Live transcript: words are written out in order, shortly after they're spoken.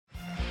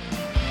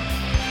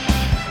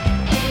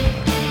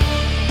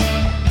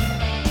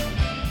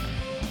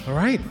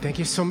right, thank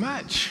you so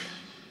much.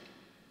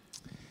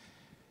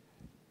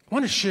 I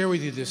want to share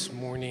with you this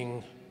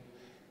morning,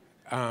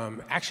 I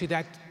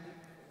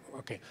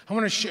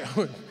want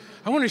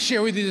to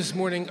share with you this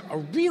morning a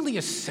really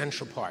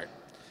essential part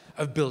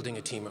of building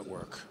a team at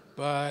work,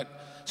 but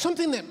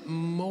something that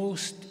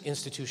most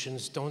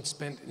institutions don't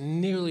spend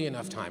nearly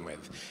enough time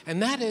with,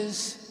 and that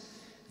is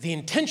the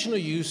intentional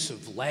use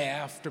of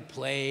laughter,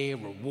 play,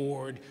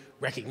 reward,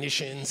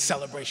 recognition,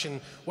 celebration,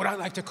 what I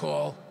like to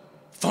call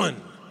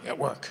fun at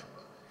work.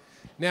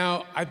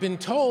 Now, I've been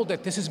told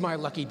that this is my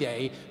lucky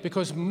day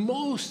because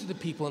most of the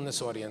people in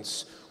this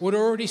audience would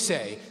already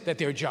say that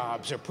their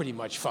jobs are pretty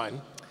much fun,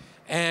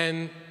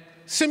 and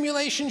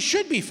simulation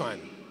should be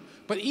fun.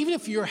 But even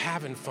if you're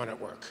having fun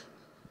at work,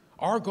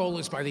 our goal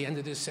is by the end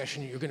of this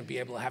session, you're going to be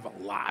able to have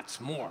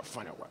lots more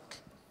fun at work.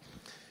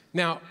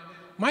 Now,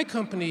 my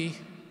company,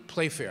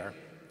 Playfair,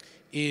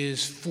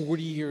 is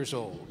 40 years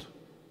old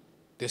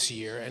this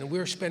year, and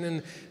we're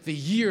spending the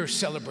year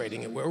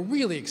celebrating it. We're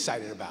really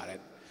excited about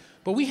it.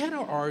 But we had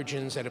our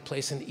origins at a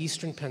place in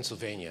eastern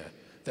Pennsylvania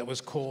that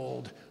was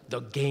called the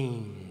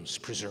Games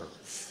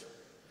Preserve.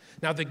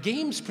 Now, the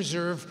Games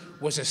Preserve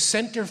was a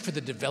center for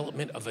the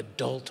development of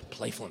adult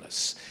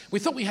playfulness. We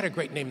thought we had a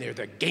great name there,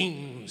 the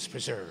Games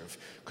Preserve,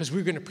 because we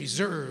were going to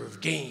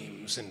preserve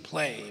games and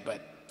play,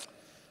 but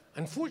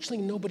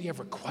unfortunately, nobody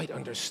ever quite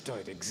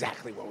understood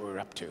exactly what we were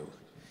up to.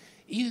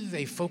 Either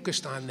they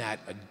focused on that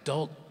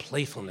adult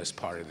playfulness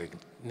part of the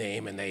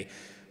name, and they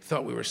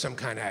thought we were some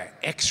kind of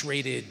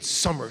X-rated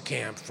summer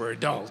camp for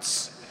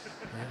adults.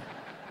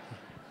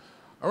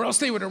 Or else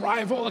they would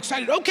arrive all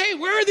excited, okay,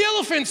 where are the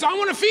elephants? I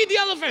want to feed the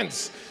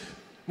elephants.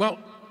 Well,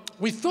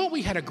 we thought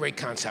we had a great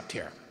concept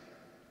here.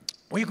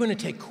 We're going to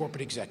take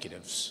corporate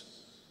executives.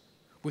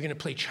 We're going to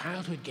play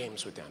childhood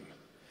games with them.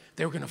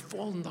 They were going to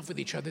fall in love with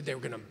each other. They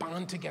were going to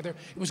bond together.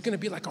 It was going to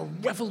be like a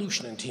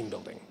revolution in team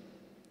building.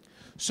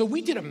 So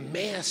we did a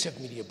massive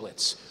media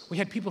blitz. We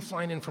had people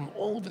flying in from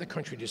all over the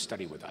country to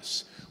study with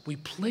us. We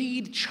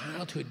played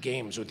childhood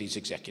games with these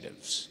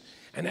executives.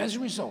 And as a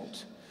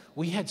result,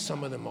 we had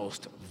some of the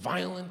most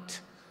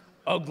violent,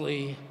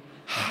 ugly,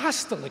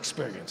 hostile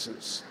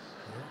experiences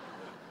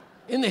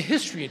in the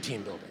history of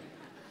team building.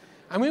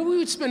 I mean, we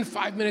would spend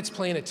 5 minutes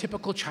playing a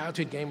typical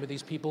childhood game with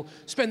these people,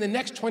 spend the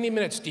next 20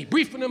 minutes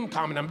debriefing them,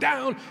 calming them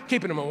down,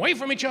 keeping them away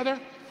from each other.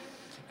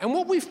 And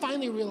what we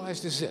finally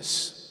realized is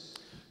this.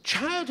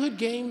 Childhood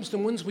games, the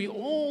ones we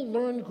all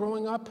learned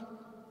growing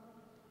up,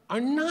 are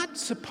not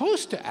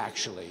supposed to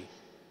actually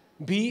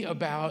be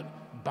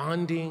about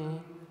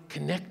bonding,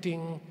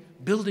 connecting,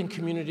 building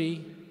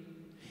community.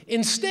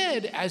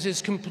 Instead, as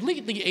is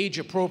completely age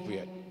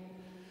appropriate,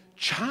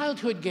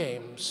 childhood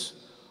games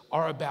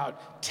are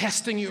about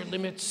testing your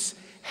limits,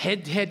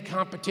 head-to-head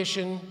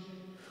competition,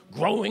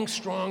 growing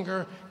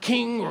stronger,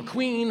 king or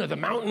queen of the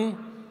mountain,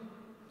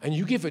 and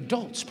you give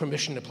adults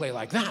permission to play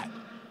like that,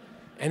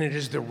 and it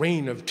is the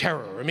reign of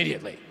terror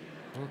immediately.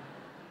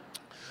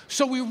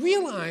 So we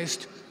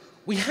realized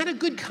we had a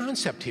good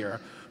concept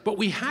here, but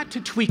we had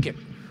to tweak it.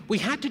 We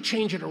had to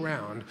change it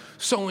around.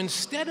 So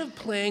instead of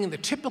playing the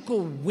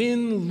typical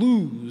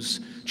win-lose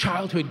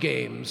childhood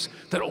games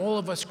that all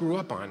of us grew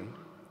up on,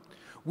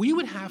 we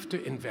would have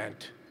to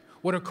invent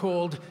what are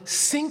called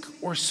sink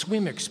or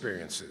swim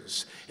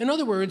experiences. In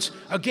other words,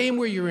 a game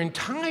where your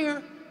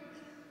entire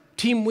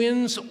team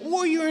wins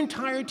or your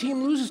entire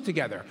team loses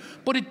together.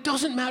 But it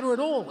doesn't matter at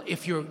all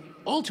if your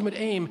ultimate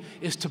aim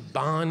is to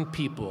bond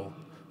people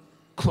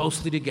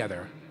closely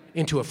together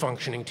into a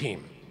functioning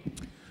team.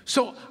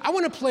 So I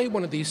want to play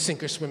one of these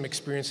sink or swim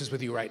experiences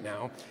with you right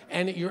now,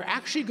 and you're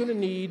actually going to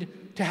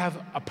need to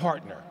have a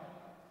partner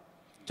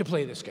to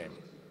play this game.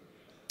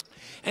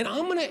 And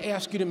I'm going to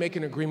ask you to make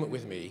an agreement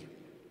with me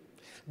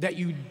that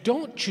you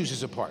don't choose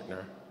as a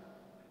partner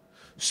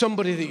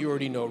somebody that you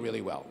already know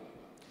really well.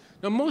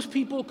 Now, most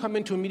people come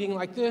into a meeting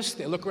like this,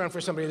 they look around for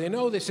somebody they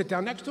know, they sit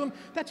down next to them.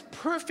 That's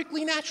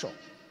perfectly natural.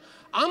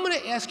 I'm going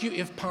to ask you,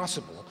 if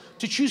possible,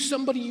 to choose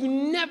somebody you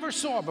never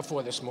saw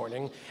before this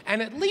morning,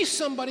 and at least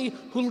somebody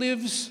who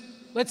lives,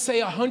 let's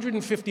say,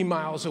 150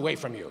 miles away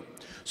from you.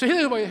 So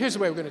here's the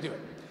way we're going to do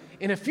it.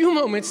 In a few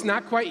moments,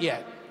 not quite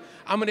yet,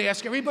 I'm going to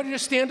ask everybody to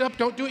stand up.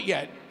 Don't do it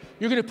yet.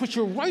 You're going to put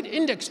your right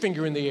index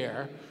finger in the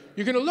air.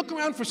 You're going to look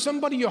around for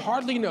somebody you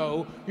hardly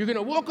know. You're going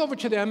to walk over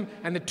to them,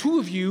 and the two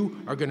of you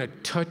are going to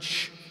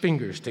touch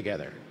fingers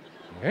together.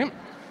 Okay?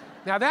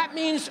 Now that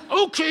means,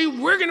 okay,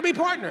 we're going to be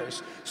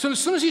partners. So as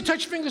soon as you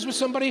touch fingers with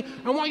somebody,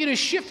 I want you to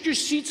shift your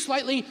seat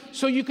slightly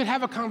so you could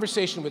have a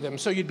conversation with them.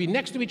 So you'd be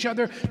next to each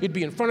other, you'd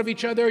be in front of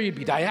each other, you'd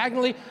be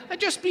diagonally,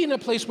 and just be in a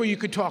place where you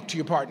could talk to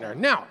your partner.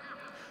 Now,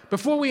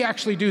 before we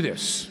actually do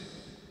this,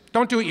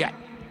 don't do it yet.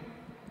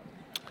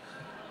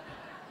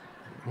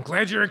 I'm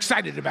glad you're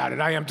excited about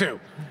it. I am too.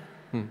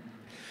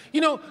 You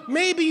know,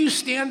 maybe you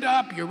stand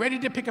up, you're ready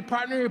to pick a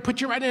partner, you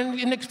put your right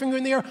index finger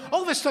in the air.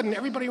 All of a sudden,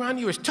 everybody around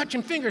you is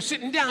touching fingers,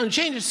 sitting down,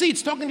 changing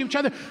seats, talking to each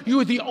other. You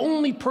are the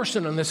only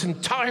person on this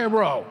entire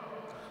row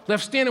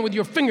left standing with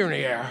your finger in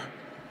the air,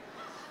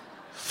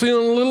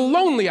 feeling a little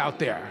lonely out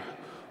there.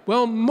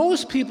 Well,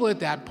 most people at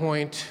that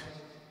point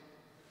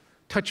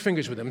touch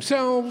fingers with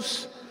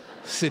themselves,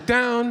 sit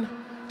down.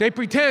 They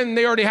pretend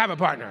they already have a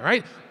partner,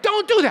 right?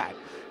 Don't do that.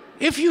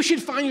 If you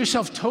should find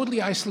yourself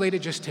totally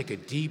isolated, just take a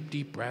deep,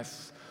 deep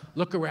breath,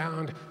 look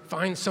around,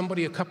 find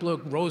somebody a couple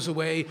of rows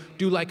away,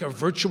 do like a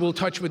virtual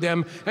touch with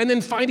them, and then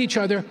find each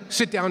other,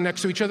 sit down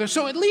next to each other.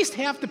 So at least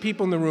half the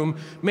people in the room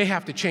may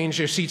have to change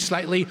their seats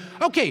slightly.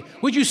 Okay,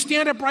 would you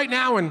stand up right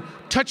now and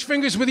touch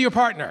fingers with your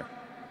partner?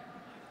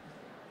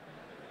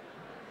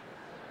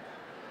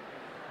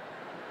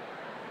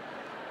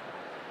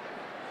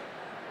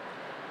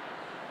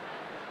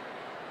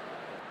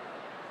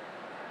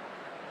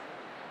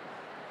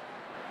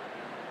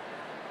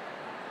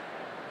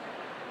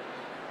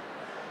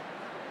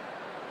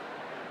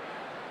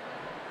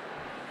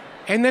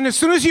 And then as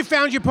soon as you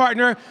found your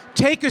partner,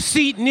 take a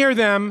seat near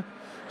them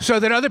so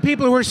that other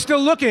people who are still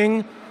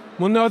looking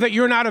will know that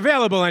you're not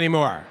available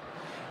anymore.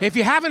 If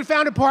you haven't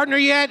found a partner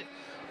yet,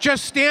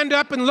 just stand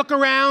up and look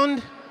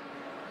around.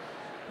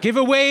 Give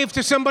a wave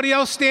to somebody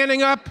else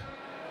standing up.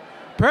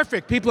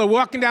 Perfect. People are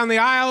walking down the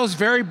aisles,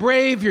 very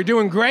brave. You're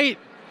doing great.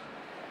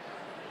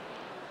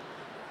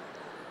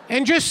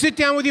 And just sit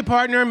down with your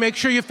partner, make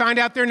sure you find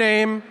out their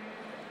name.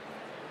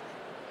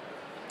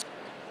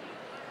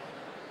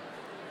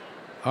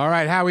 All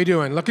right, how are we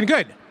doing? Looking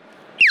good.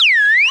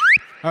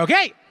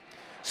 Okay,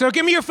 so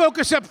give me your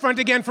focus up front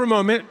again for a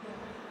moment,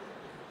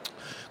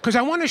 because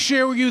I want to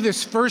share with you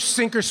this first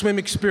sink or swim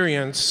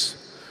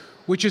experience,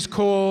 which is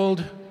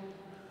called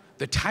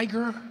the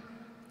tiger,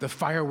 the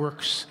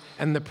fireworks,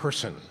 and the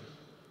person.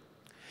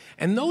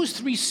 And those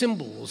three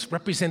symbols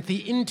represent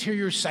the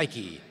interior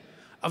psyche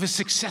of a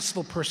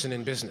successful person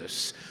in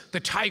business. The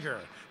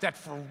tiger, that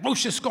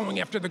ferocious going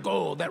after the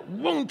goal, that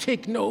won't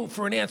take no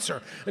for an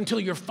answer until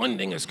your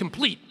funding is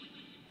complete.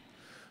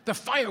 The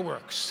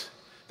fireworks,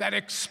 that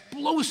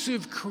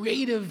explosive,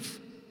 creative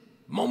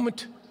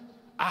moment,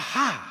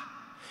 aha,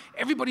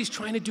 everybody's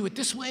trying to do it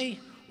this way,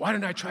 why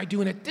don't I try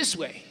doing it this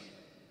way?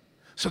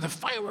 So the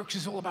fireworks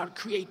is all about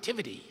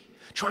creativity,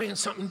 trying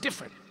something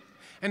different.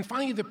 And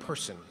finally, the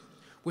person,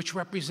 which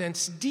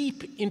represents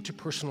deep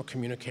interpersonal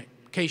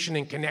communication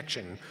and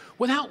connection,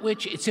 without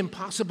which it's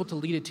impossible to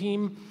lead a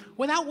team,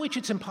 without which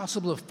it's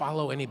impossible to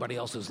follow anybody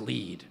else's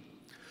lead.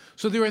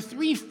 So there are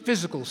three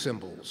physical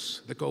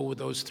symbols that go with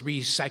those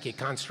three psychic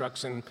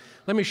constructs, and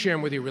let me share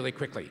them with you really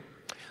quickly.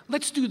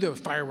 Let's do the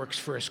fireworks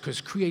first, because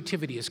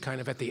creativity is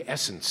kind of at the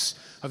essence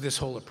of this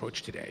whole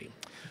approach today.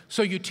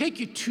 So you take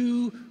your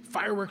two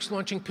fireworks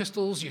launching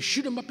pistols, you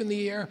shoot them up in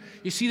the air,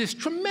 you see this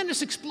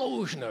tremendous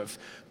explosion of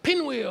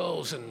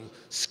pinwheels and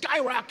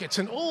skyrockets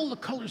and all the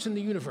colors in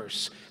the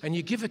universe, and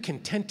you give a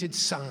contented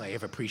sigh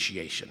of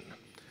appreciation.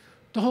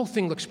 The whole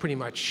thing looks pretty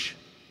much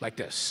like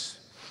this.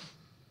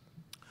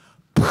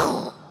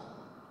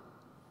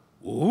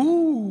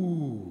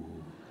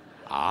 Ooh.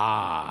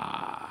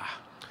 Ah.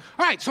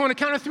 All right, so on the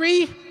count of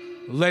three,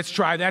 let's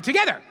try that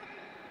together.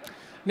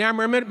 Now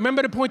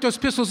remember to point those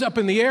pistols up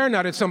in the air,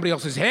 not at somebody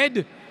else's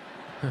head.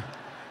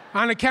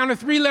 On the count of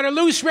three, let her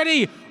loose.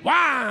 Ready?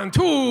 1,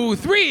 2,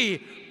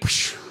 3.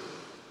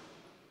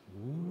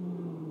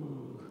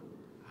 Ooh.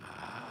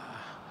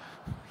 Ah.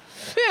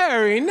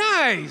 Very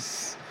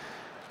nice.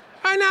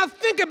 All right, now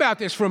think about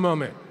this for a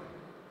moment.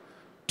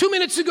 2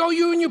 minutes ago,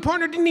 you and your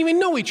partner didn't even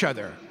know each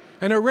other,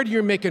 and already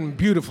you're making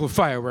beautiful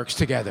fireworks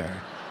together.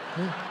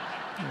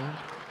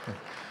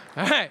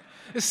 All right,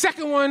 the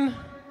second one,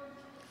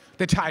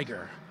 the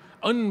tiger.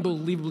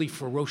 Unbelievably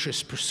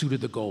ferocious pursuit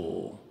of the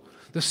goal.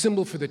 The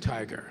symbol for the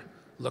tiger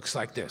looks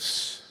like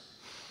this.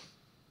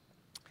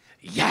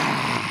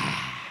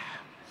 Yeah!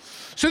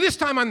 So this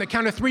time on the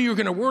count of three, you're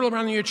going to whirl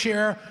around in your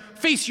chair,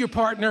 face your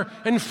partner,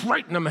 and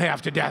frighten them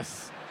half to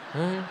death.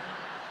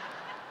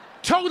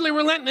 Totally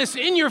relentless,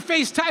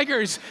 in-your-face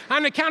tigers.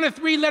 On the count of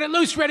three, let it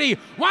loose. Ready?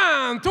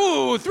 1,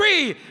 2,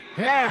 3.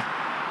 Yeah.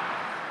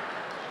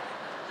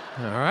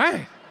 All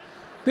right.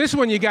 This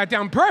one you got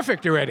down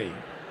perfect already.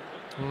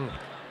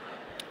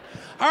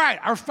 All right,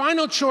 our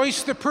final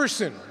choice, the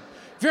person.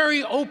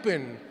 Very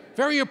open,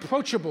 very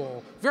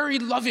approachable, very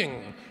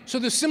loving. So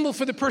the symbol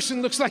for the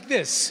person looks like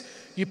this.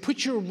 You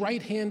put your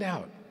right hand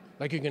out,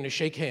 like you're going to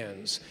shake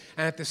hands.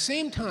 And at the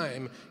same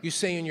time, you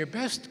say in your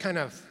best kind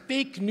of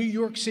fake New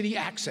York City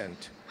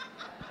accent,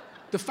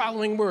 the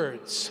following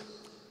words.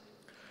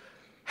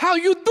 How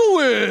you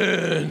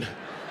doing?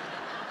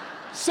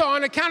 So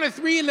on a count of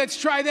three, let's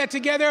try that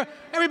together.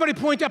 Everybody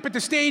point up at the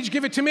stage,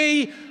 give it to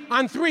me.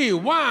 On three,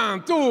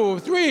 1, 2,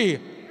 3.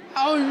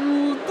 How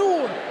you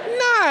doing?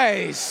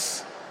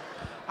 Nice.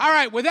 All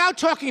right, without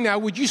talking now,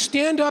 would you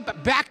stand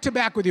up back to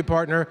back with your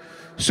partner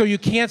so you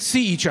can't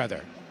see each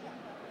other?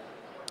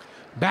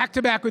 Back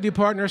to back with your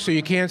partner so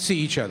you can't see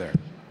each other.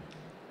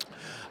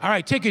 All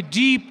right, take a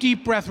deep,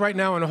 deep breath right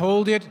now and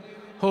hold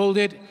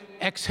it,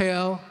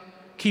 exhale,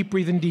 keep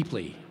breathing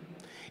deeply.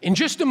 In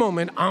just a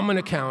moment, I'm going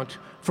to count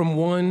from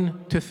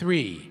 1 to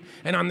 3.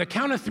 And on the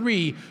count of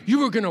 3,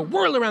 you are going to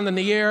whirl around in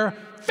the air,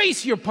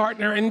 face your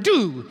partner, and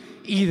do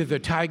either the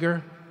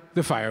tiger,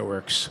 the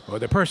fireworks, or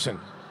the person.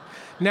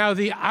 Now,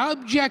 the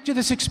object of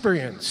this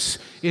experience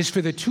is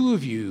for the two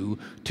of you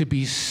to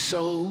be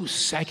so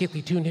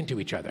psychically tuned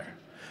into each other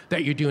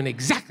that you're doing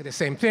exactly the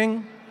same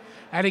thing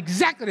at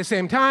exactly the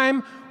same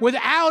time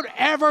without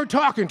ever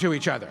talking to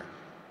each other.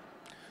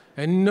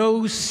 And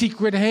no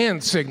secret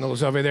hand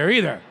signals over there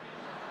either.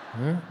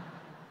 Huh?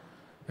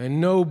 And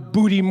no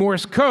booty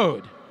Morse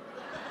code.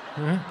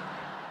 Huh?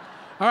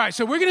 All right,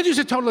 so we're going to do this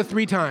a total of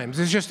 3 times.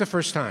 This is just the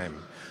first time.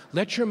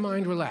 Let your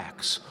mind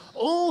relax.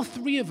 All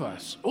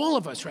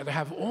of us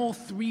have all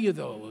 3 of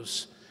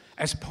those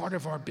as part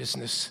of our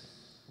business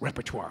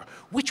repertoire.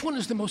 Which one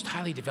is the most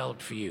highly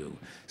developed for you?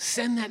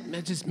 Send that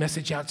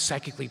message out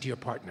psychically to your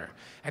partner.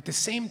 At the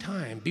same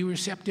time, be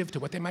receptive to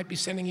what they might be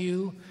sending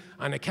you.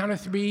 On the count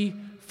of 3,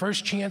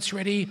 first chance,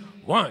 ready?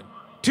 1,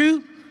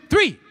 2,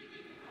 3.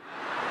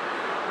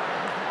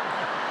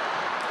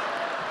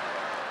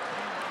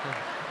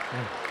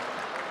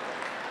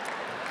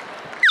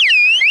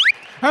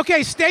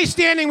 Okay, stay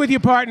standing with your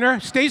partner.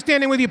 Stay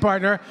standing with your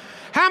partner.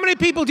 How many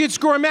people did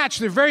score a match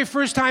their very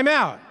first time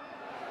out?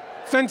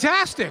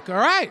 Fantastic, all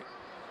right.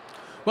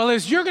 Well,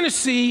 as you're going to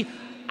see,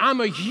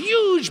 I'm a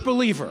huge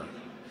believer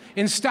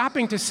in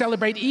stopping to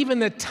celebrate even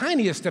the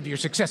tiniest of your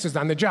successes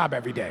on the job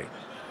every day.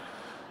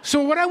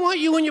 So what I want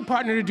you and your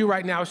partner to do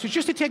right now is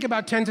just to take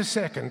about 10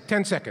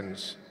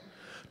 seconds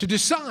to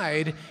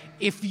decide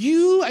if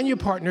you and your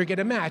partner get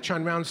a match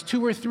on rounds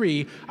 2 or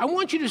 3. I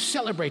want you to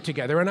celebrate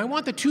together, and I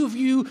want the two of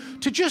you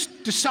to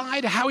just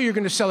decide how you're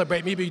going to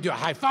celebrate. Maybe you do a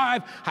high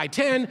 5, high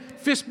 10,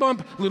 fist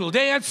bump, little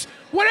dance,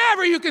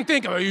 whatever you can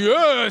think of.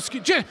 Yes.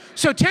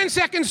 So 10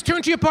 seconds,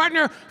 turn to your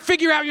partner,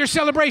 figure out your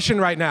celebration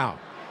right now.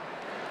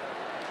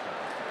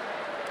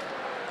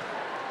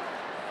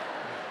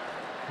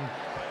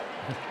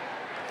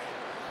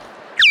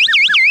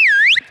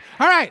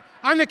 All right,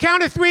 on the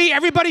count of 3,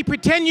 everybody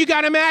pretend you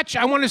got a match.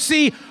 I want to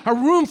see a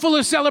room full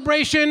of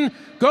celebration.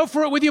 Go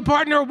for it with your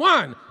partner.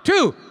 1,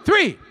 2,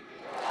 3.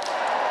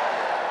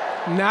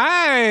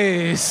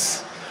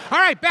 Nice. All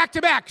right, back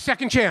to back,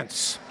 second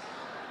chance.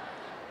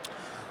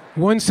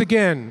 Once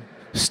again,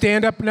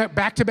 stand up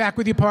back to back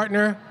with your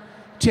partner.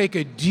 Take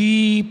a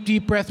deep,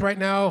 deep breath right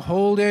now.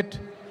 Hold it.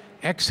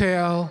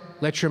 Exhale.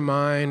 Let your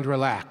mind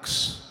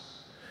relax.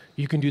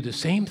 You can do the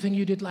same thing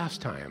you did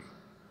last time,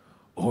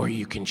 or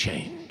you can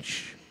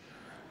change.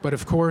 But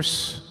of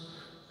course,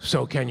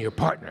 so can your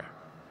partner.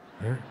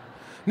 Yeah.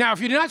 Now, if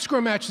you did not score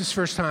a match this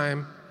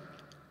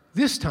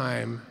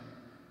time,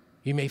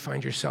 you may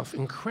find yourself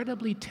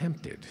incredibly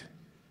tempted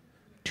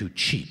to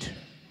cheat.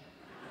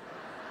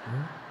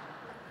 Yeah.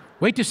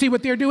 Wait to see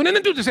what they're doing and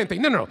then do the same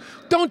thing. No,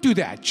 don't do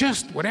that.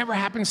 Just whatever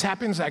happens,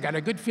 happens. I got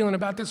a good feeling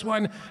about this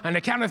one. On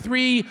the count of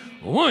 3,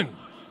 1,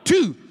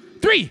 2,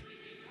 3.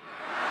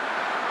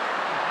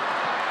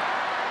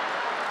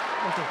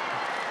 Okay.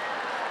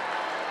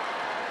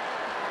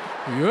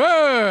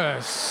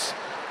 Yes.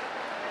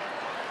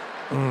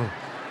 All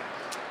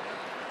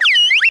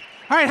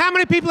right, how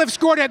many people have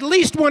scored at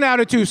least 1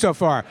 out of 2 so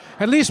far?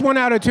 At least 1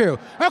 out of 2.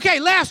 Okay,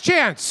 last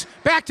chance.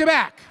 Back to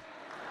back.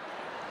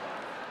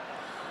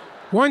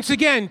 Once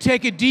again,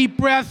 take a deep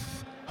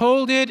breath.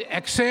 Hold it.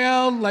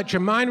 Exhale. Let your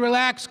mind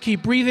relax.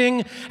 Keep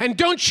breathing. And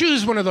don't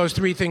choose one of those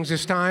 3 things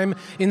this time.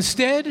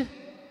 Instead,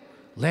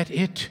 let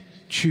it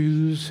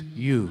choose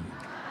you.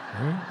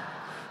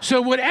 So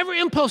whatever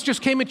impulse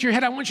just came into your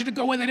head, I want you to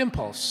go with that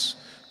impulse.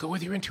 Go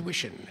with your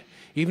intuition.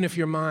 Even if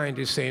your mind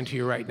is saying to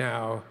you right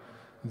now,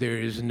 there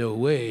is no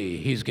way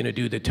he's going to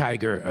do the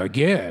tiger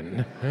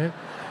again.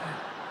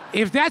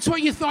 If that's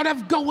what you thought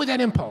of, go with that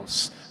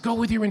impulse. Go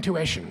with your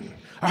intuition.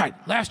 All right,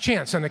 last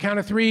chance on the count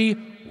of 3.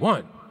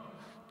 1,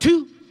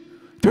 2,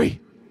 3.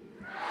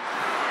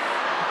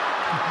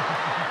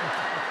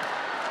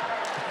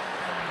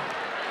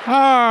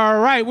 All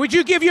right, would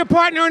you give your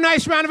partner a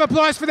nice round of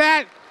applause for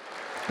that?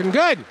 Been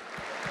good.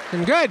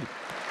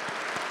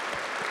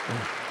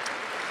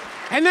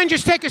 And then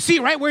just take a seat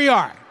right where you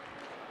are.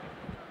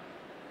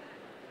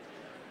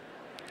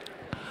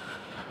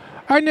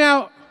 All right,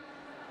 now,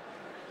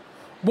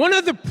 one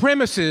of the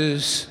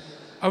premises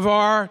of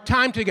our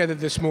time together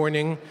this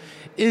morning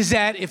is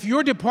that if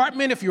your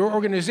department, if your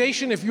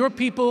organization, if your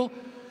people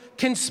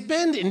can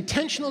spend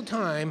intentional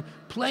time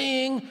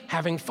playing,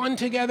 having fun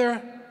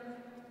together,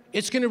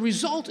 it's going to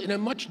result in a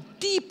much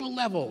deeper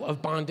level of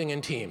bonding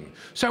and team.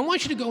 So I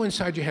want you to go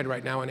inside your head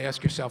right now and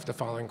ask yourself the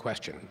following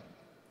question.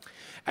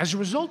 As a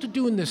result of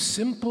doing this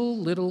simple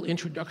little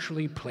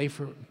introductory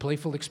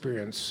playful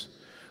experience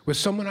with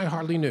someone I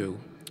hardly knew,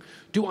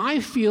 do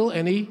I feel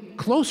any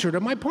closer to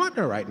my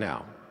partner right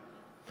now?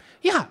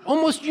 Yeah,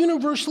 almost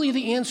universally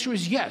the answer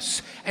is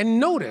yes. And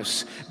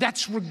notice,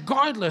 that's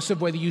regardless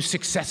of whether you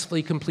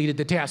successfully completed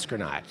the task or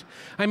not.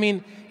 I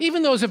mean,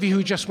 even those of you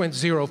who just went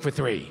 0 for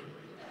 3.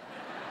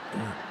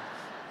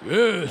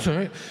 Yes,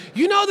 right?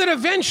 You know that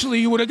eventually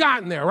you would have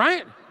gotten there,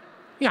 right?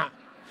 Yeah.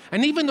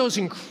 And even those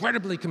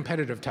incredibly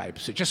competitive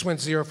types that just went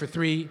 0 for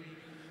 3,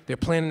 they're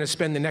planning to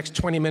spend the next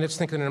 20 minutes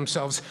thinking to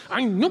themselves,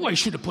 I knew I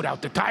should have put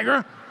out the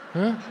tiger.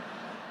 Huh?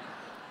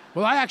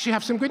 Well, I actually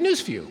have some good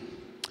news for you.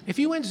 If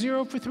you went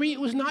 0 for 3, it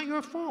was not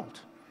your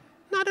fault.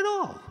 Not at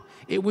all.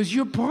 It was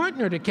your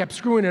partner that kept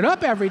screwing it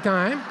up every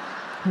time.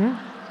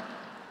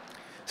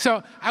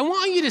 So I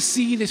want you to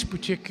see this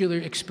particular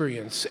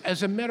experience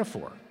as a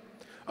metaphor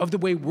of the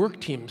way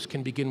work teams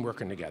can begin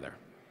working together.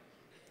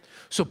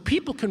 So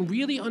people can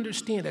really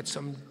understand at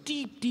some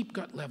deep, deep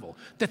gut level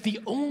that the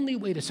only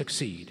way to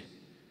succeed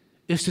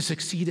is to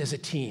succeed as a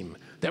team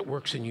that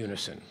works in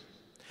unison.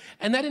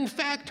 And that in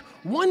fact,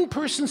 one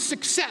person's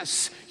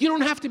success you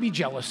don't have to be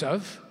jealous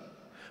of,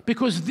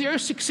 because their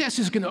success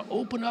is going to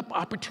open up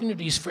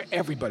opportunities for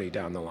everybody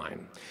down the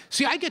line.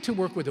 See, I get to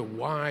work with a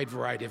wide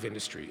variety of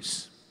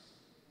industries.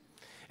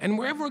 And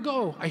wherever I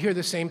go, I hear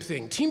the same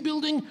thing. Team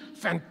building,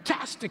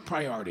 fantastic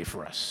priority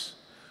for us.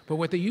 But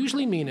what they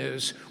usually mean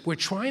is we're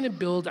trying to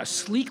build a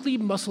sleekly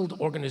muscled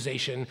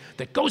organization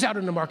that goes out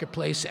in the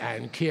marketplace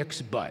and kicks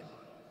butt.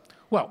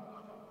 Well,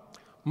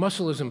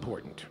 muscle is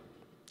important.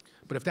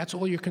 But if that's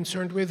all you're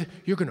concerned with,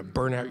 you're going to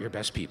burn out your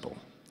best people.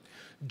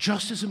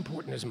 Just as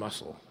important as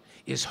muscle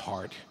is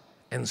heart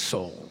and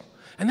soul.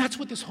 And that's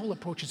what this whole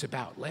approach is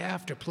about.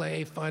 Laughter,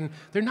 play, fun.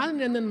 They're not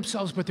an end in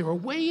themselves, but they're a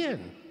way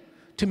in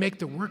to make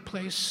the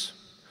workplace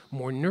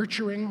more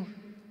nurturing,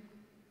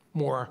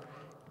 more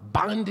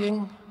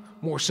bonding,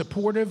 more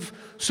supportive,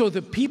 so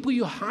the people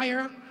you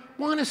hire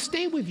want to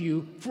stay with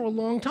you for a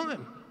long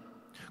time.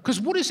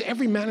 Because what does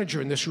every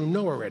manager in this room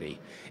know already?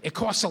 It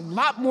costs a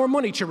lot more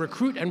money to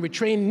recruit and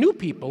retrain new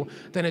people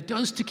than it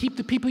does to keep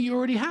the people you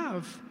already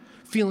have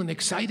feeling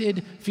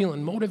excited,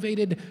 feeling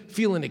motivated,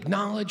 feeling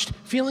acknowledged,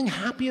 feeling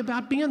happy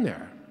about being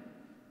there.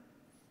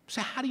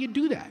 So how do you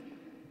do that?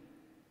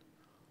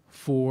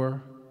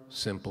 4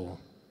 simple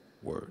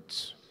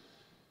words.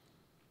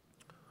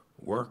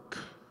 Work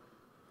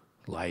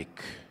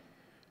like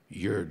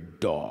your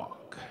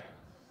dog.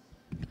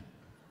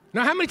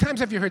 Now, how many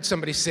times have you heard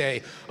somebody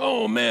say,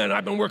 oh man,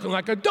 I've been working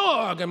like a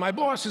dog and my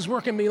boss is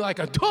working me like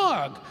a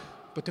dog?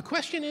 But the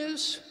question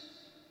is,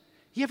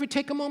 you ever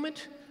take a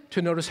moment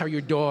to notice how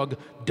your dog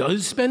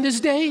does spend his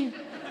day?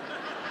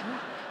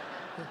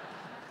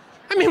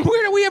 I mean,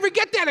 where do we ever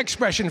get that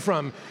expression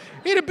from?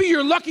 It'd be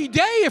your lucky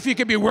day if you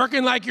could be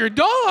working like your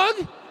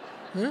dog.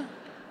 Huh?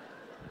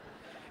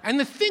 And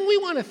the thing we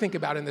want to think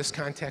about in this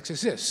context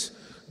is this.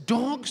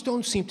 Dogs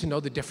don't seem to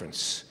know the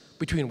difference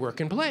between work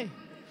and play.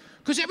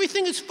 Because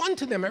everything is fun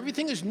to them.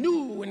 Everything is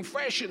new and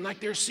fresh and like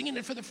they're seeing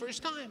it for the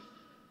first time.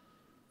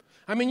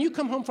 I mean, you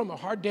come home from a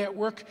hard day at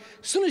work,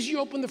 as soon as you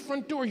open the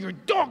front door, your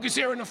dog is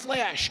there in a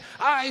flash,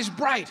 eyes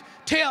bright,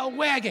 tail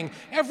wagging.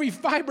 Every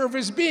fiber of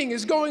his being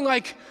is going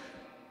like,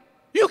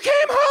 you came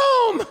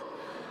home!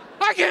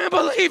 I can't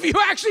believe you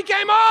actually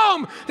came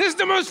home! This is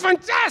the most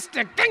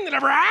fantastic thing that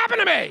ever happened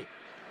to me!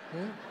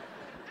 Yeah.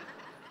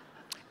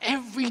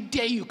 Every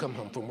day you come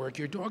home from work,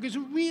 your dog is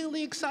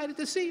really excited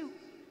to see you.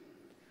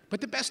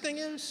 But the best thing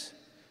is,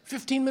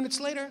 15 minutes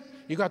later,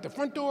 you go out the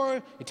front door,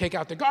 you take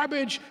out the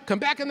garbage, come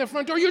back in the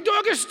front door, your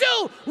dog is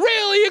still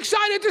really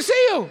excited to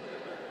see you.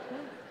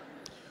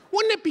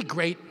 Wouldn't it be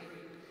great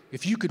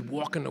if you could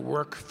walk into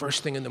work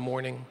first thing in the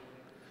morning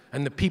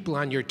and the people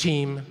on your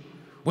team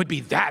would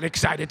be that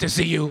excited to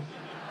see you?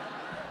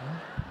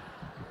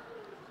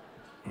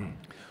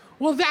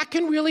 Well, that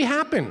can really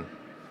happen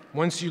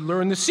once you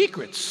learn the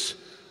secrets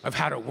of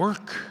how to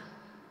work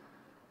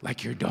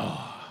like your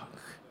dog.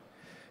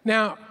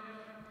 Now,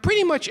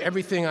 pretty much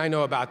everything I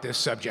know about this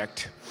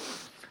subject,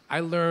 I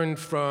learned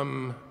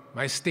from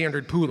my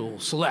standard poodle,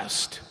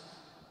 Celeste.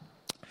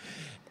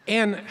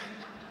 And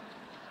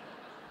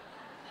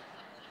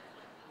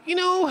you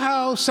know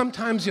how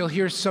sometimes you'll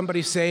hear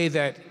somebody say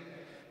that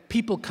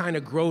people kind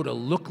of grow to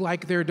look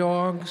like their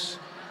dogs?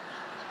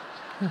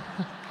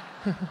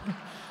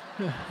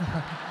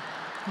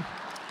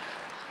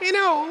 You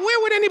know,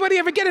 where would anybody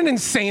ever get an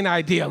insane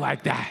idea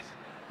like that?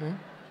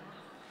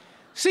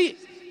 See,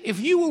 if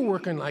you were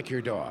working like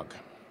your dog,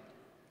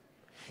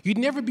 you'd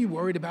never be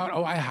worried about,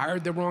 oh, I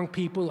hired the wrong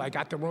people, I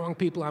got the wrong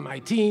people on my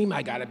team,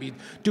 I gotta be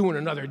doing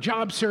another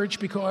job search,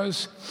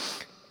 because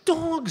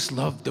dogs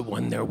love the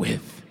one they're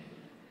with.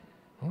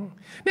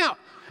 Now,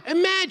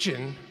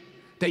 imagine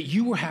that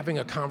you were having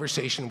a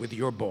conversation with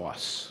your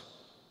boss.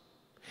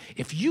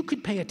 If you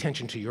could pay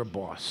attention to your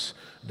boss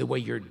the way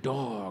your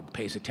dog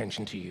pays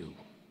attention to you,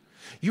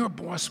 your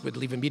boss would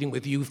leave a meeting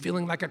with you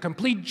feeling like a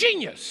complete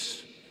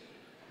genius.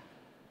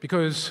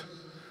 Because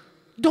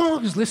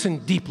dogs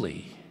listen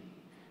deeply,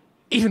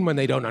 even when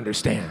they don't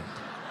understand.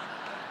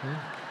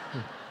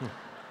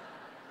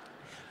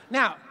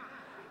 Now,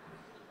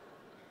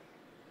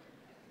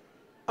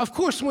 of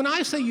course, when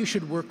I say you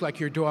should work like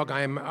your dog,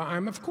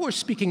 I'm of course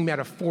speaking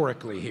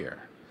metaphorically here.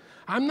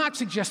 I'm not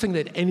suggesting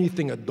that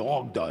anything a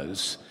dog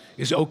does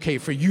is okay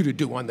for you to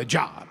do on the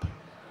job.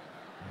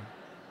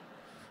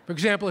 For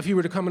example, if you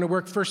were to come into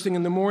work first thing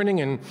in the morning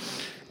and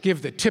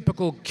give the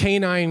typical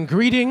canine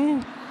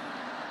greeting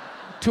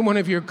to one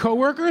of your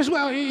coworkers,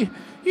 well,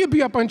 you'd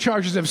be up on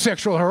charges of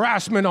sexual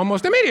harassment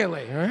almost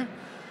immediately, right?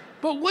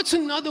 But what's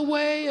another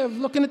way of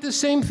looking at the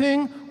same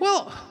thing?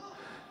 Well,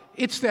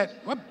 it's that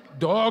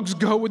dogs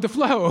go with the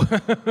flow.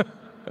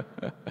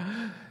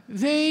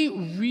 They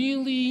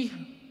really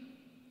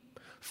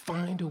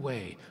find a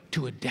way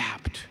to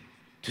adapt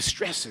to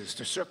stresses,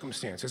 to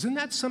circumstances. And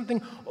that's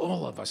something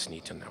all of us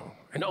need to know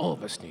and all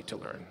of us need to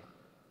learn.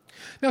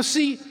 Now,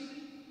 see,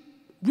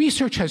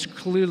 research has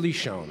clearly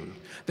shown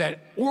that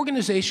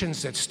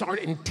organizations that start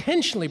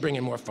intentionally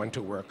bringing more fun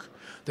to work,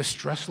 the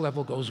stress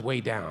level goes way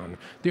down.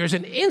 There's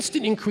an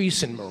instant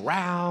increase in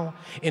morale,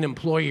 in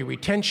employee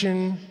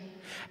retention,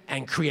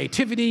 and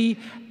creativity,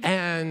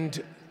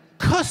 and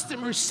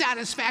customer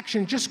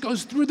satisfaction just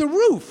goes through the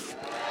roof.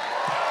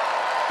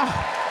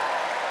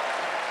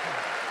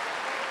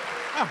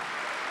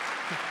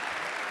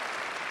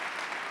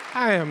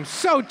 I am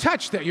so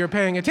touched that you're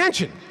paying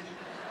attention.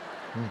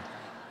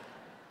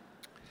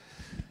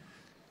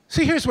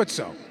 See, here's what's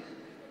so.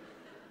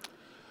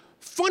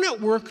 Fun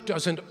at work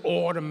doesn't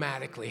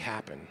automatically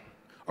happen,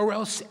 or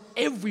else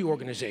every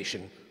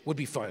organization would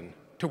be fun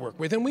to work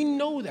with, and we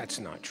know that's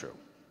not true.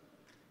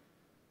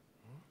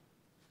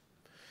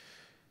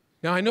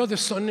 Now, I know the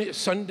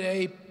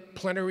Sunday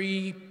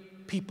plenary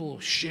people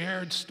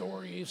shared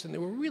stories, and they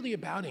were really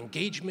about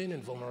engagement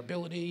and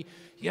vulnerability.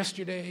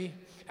 Yesterday,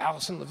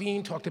 Allison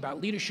Levine talked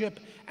about leadership,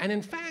 and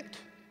in fact,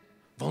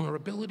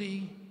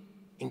 vulnerability,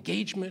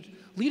 engagement,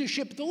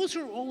 leadership, those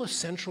are all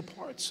essential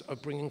parts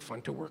of bringing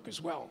fun to work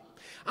as well.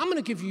 I'm going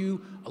to give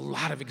you a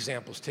lot of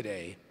examples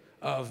today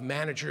of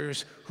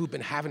managers who've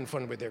been having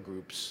fun with their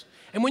groups.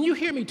 And when you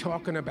hear me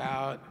talking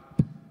about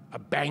a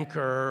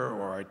banker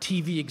or a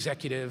TV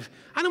executive,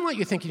 I don't want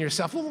you thinking to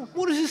yourself, well,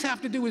 what does this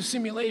have to do with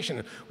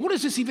simulation? What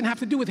does this even have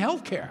to do with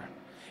healthcare?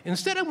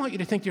 Instead, I want you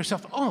to think to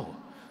yourself, oh,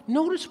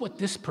 notice what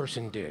this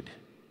person did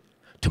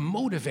to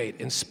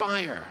motivate,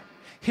 inspire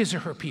his or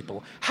her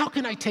people. How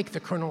can I take the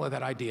kernel of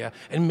that idea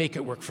and make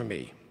it work for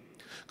me?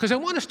 Because I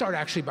want to start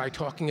actually by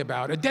talking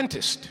about a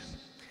dentist,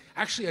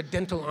 actually a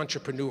dental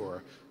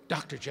entrepreneur,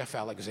 Dr. Jeff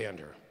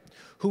Alexander,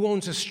 who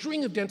owns a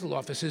string of dental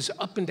offices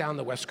up and down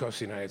the West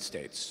Coast of the United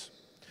States.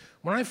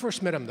 When I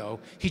first met him, though,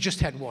 he just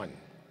had one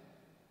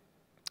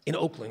in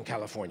Oakland,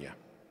 California.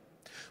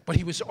 But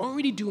he was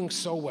already doing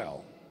so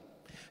well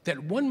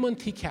that 1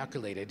 month he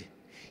calculated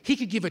he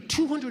could give a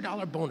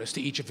 $200 bonus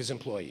to each of his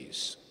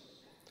employees.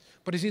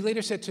 But as he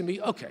later said to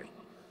me, okay,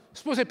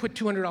 suppose I put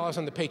 $200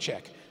 on the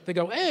paycheck. They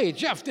go, hey,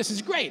 Jeff, this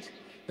is great.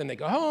 Then they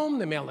go home,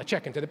 they mail a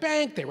check into the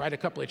bank, they write a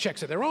couple of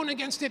checks of their own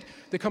against it,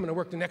 they come into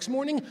work the next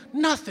morning,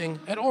 nothing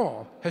at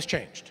all has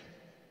changed.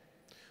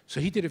 So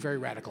he did a very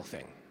radical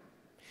thing.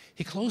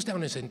 He closed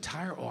down his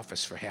entire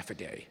office for half a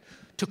day,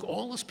 took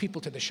all his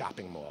people to the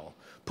shopping mall,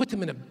 put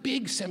them in a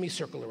big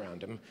semicircle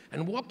around him,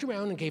 and walked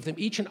around and gave them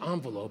each an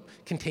envelope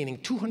containing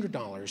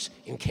 $200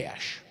 in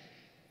cash.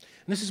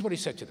 And this is what he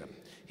said to them.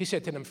 He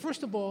said to them,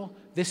 first of all,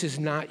 this is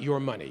not your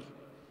money.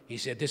 He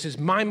said, this is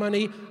my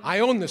money. I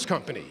own this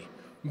company.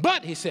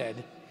 But, he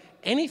said,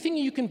 anything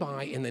you can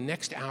buy in the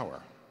next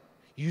hour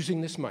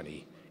using this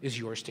money is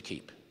yours to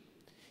keep.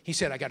 He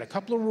said, I got a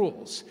couple of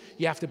rules.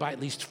 You have to buy at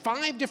least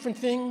 5 different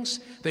things.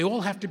 They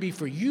all have to be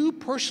for you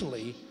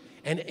personally,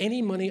 and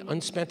any money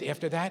unspent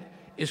after that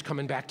is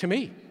coming back to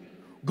me.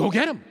 Go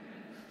get them.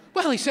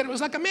 Well, he said it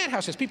was like a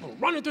madhouse. There's people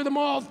running through the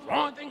mall,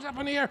 throwing things up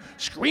in the air,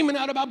 screaming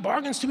out about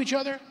bargains to each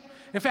other.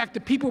 In fact, the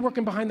people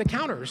working behind the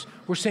counters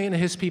were saying to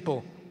his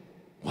people,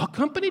 what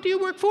company do you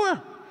work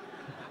for?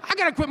 I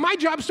got to quit my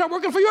job and start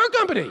working for your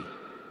company.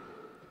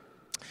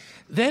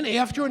 Then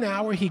after an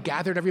hour, he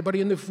gathered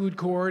everybody in the food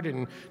court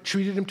and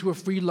treated them to a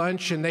free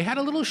lunch, and they had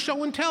a little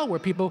show and tell where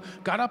people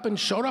got up and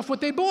showed off what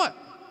they bought.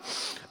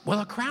 Well,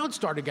 a crowd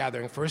started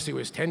gathering. First, there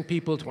was 10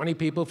 people, 20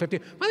 people, 50.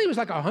 Well, there was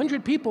like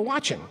 100 people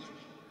watching.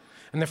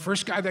 And the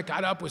first guy that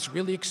got up was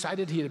really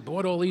excited. He had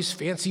bought all these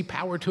fancy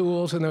power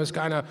tools, and there was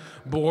kind of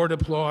bored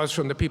applause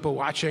from the people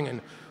watching.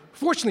 And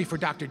fortunately for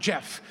Dr.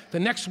 Jeff, the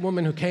next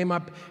woman who came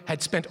up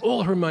had spent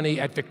all her money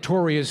at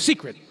Victoria's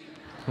Secret.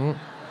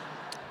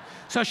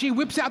 So she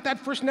whips out that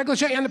first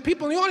negligee, and the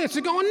people in the audience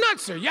are going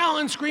nuts. They're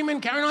yelling,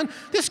 screaming, carrying on.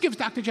 This gives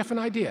Dr. Jeff an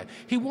idea.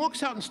 He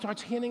walks out and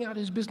starts handing out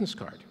his business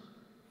card.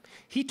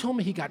 He told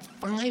me he got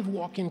 5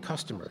 walk-in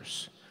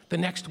customers the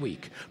next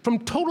week from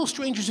total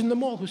strangers in the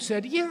mall who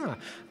said, yeah,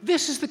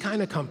 this is the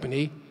kind of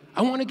company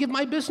I want to give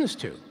my business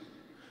to.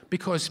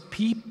 Because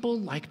people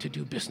like to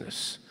do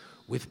business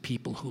with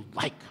people who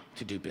like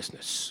to do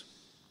business.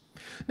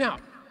 Now,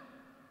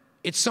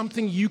 it's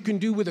something you can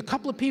do with a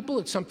couple of people.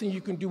 It's something you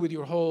can do with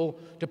your whole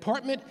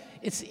department.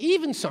 It's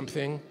even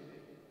something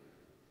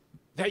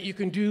that you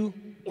can do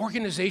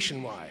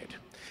organization-wide.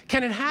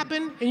 Can it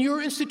happen in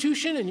your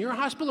institution, in your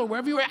hospital, or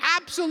wherever you are?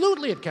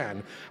 Absolutely it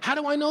can. How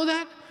do I know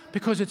that?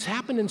 Because it's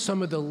happened in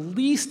some of the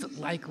least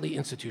likely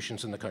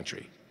institutions in the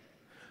country.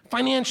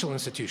 Financial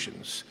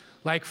institutions,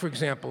 like, for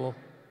example,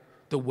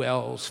 the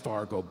Wells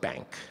Fargo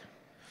Bank.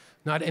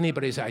 Not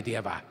anybody's idea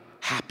of a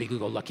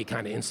happy-go-lucky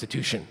kind of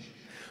institution.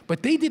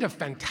 But they did a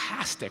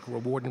fantastic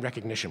reward and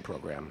recognition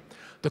program,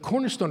 the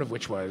cornerstone of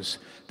which was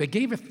they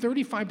gave a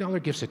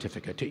 $35 gift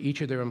certificate to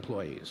each of their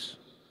employees.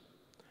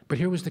 But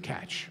here was the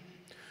catch.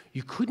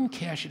 You couldn't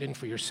cash it in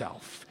for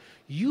yourself.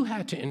 You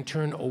had to in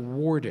turn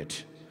award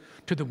it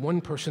to the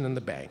one person in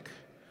the bank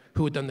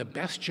who had done the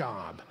best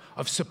job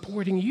of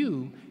supporting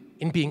you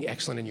in being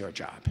excellent in your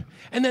job.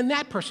 And then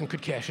that person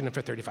could cash it in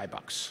for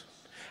 $35.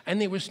 And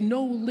there was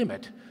no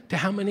limit to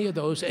how many of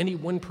those any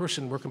one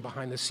person working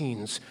behind the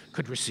scenes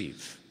could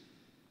receive.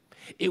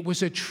 It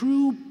was a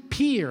true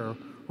peer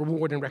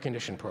reward and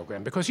recognition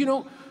program because,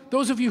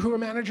 those of you who are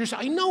managers,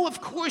 I know, of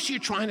course, you're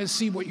trying to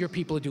see what your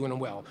people are doing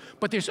well,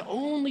 but there's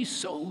only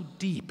so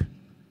deep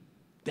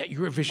that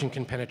your vision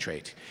can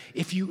penetrate.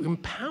 If you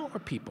empower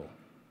people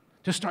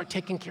to start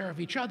taking care of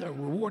each other,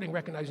 rewarding,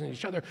 recognizing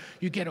each other,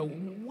 you get a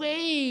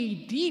way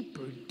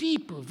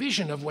deeper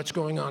vision of what's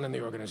going on in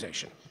the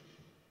organization.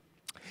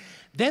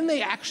 Then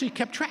they actually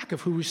kept track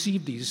of who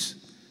received these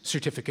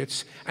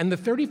certificates, and the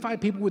 35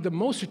 people with the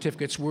most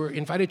certificates were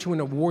invited to an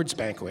awards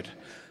banquet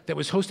that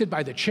was hosted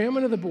by the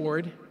chairman of the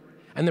board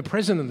and the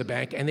president of the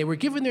bank, and they were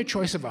given their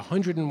choice of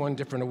 101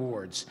 different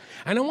awards.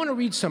 And I want to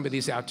read some of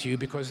these out to you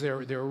because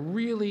they're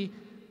really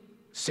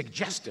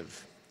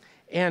suggestive.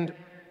 And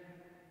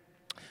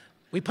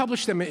we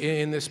published them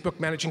in this book,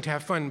 Managing to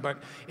Have Fun, but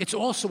it's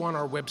also on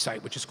our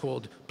website, which is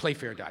called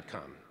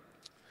playfair.com.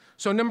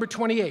 So number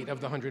 28 of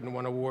the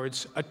 101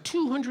 awards, a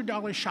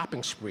 $200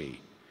 shopping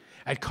spree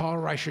at Carl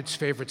Reichert's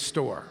favorite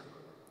store.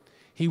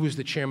 He was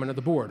the chairman of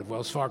the board of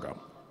Wells Fargo.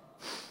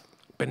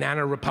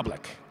 Banana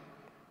Republic.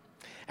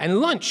 And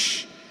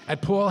lunch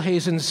at Paul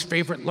Hazen's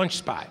favorite lunch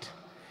spot.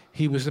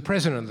 He was the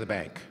president of the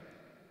bank.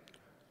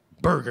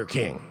 Burger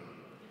King.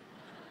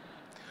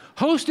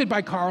 Hosted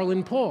by Carl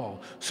and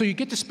Paul. So you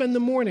get to spend the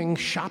morning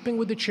shopping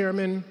with the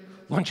chairman,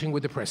 lunching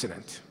with the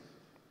president.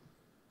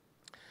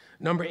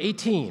 Number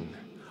 18,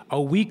 a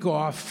week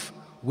off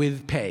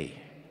with pay.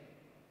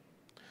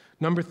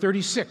 Number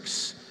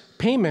 36,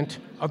 payment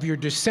of your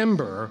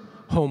December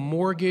home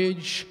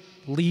mortgage,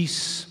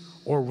 lease,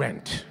 or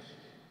rent.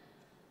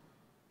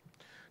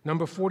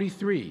 Number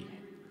 43,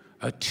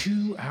 a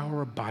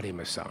 2-hour body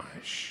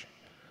massage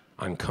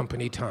on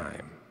company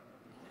time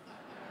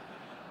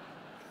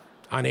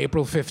on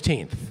April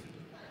 15th.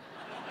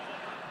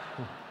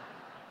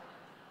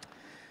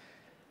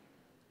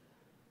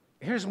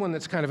 Here's one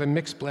that's kind of a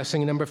mixed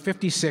blessing. Number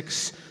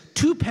 56,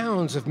 2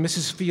 pounds of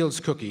Mrs. Fields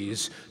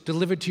cookies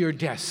delivered to your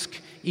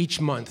desk each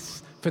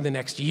month for the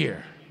next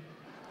year.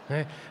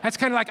 That's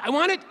kind of like, I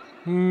want it,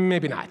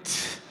 maybe not.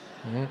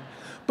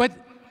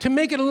 But to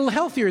make it a little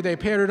healthier, they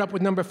paired it up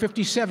with number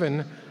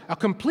 57, a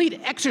complete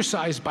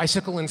exercise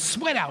bicycle and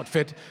sweat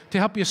outfit to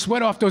help you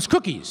sweat off those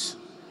cookies.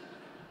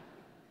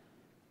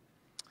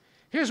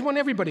 Here's one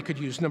everybody could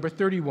use, number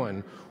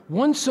 31,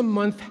 once a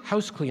month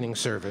house cleaning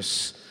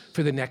service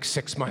for the next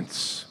 6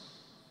 months.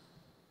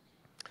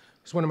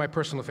 It's one of my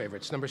personal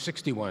favorites, number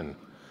 61,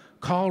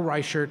 Carl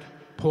Reichert,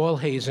 Paul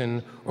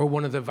Hazen, or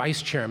one of the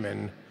vice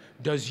chairmen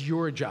does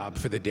your job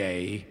for the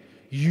day.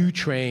 You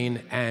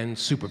train and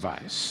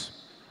supervise.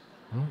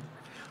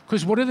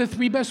 Because what are the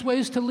 3 best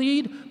ways to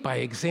lead? By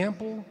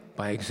example,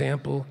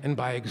 and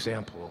by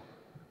example.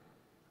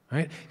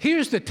 Right?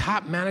 Here's the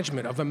top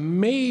management of a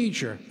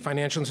major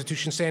financial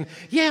institution saying,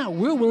 yeah,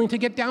 we're willing to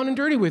get down and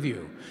dirty with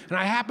you. And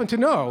I happen to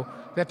know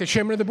that the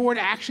chairman of the board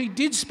actually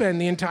did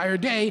spend the entire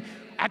day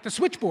at the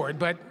switchboard,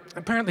 but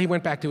apparently he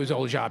went back to his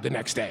old job the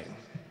next day.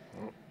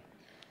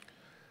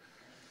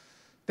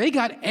 They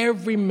got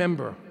every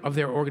member of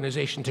their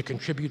organization to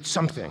contribute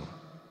something.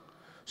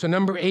 So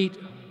number 8,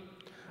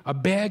 a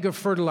bag of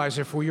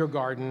fertilizer for your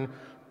garden,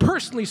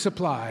 personally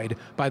supplied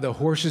by the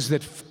horses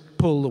that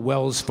pull the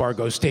Wells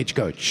Fargo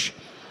stagecoach.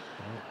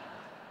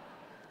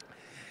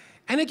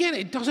 And again,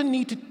 it doesn't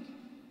need to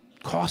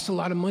cost a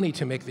lot of money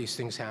to make these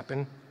things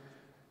happen.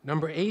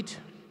 Number 8,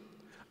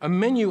 a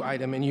menu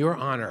item in your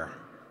honor,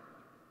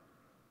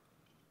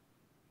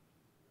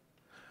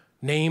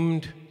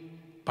 named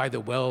by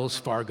the Wells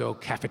Fargo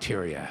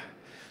cafeteria.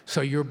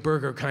 So your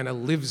burger kind of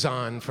lives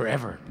on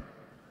forever.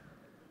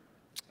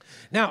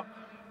 Now,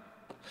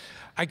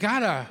 I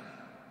got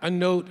a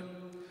note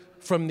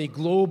from the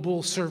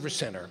Global Service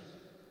Center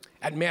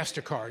at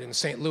MasterCard in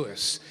St.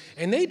 Louis,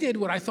 and they did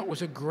what I thought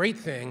was a great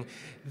thing.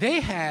 They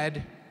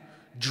had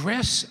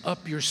Dress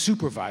Up Your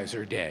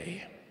Supervisor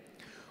Day,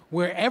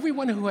 where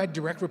everyone who had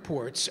direct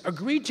reports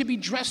agreed to be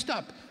dressed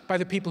up by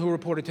the people who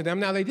reported to them.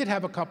 Now, they did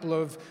have a couple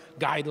of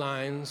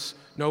guidelines,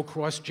 no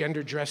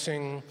cross-gender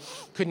dressing,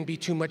 couldn't be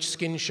too much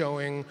skin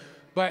showing,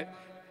 but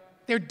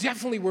there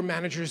definitely were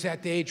managers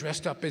that day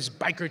dressed up as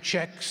biker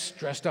chicks,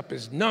 dressed up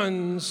as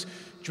nuns,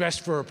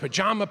 dressed for a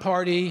pajama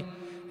party.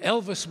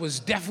 Elvis was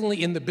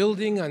definitely in the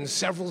building on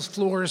several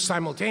floors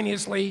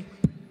simultaneously.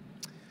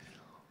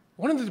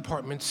 One of the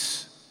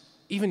departments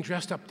even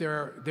dressed up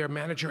their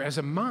manager as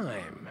a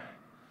mime,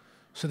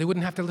 so they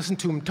wouldn't have to listen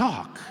to him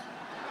talk.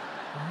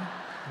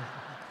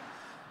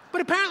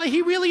 But apparently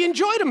he really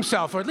enjoyed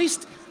himself, or at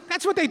least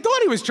that's what they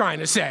thought he was trying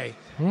to say.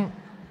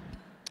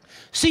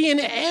 See, in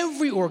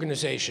every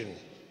organization,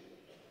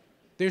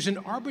 there's an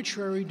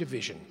arbitrary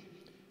division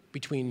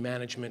between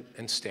management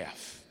and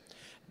staff.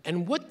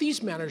 And what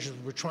these managers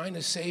were trying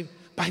to say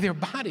by their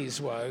bodies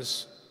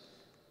was,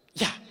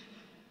 yeah,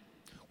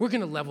 we're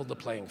going to level the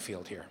playing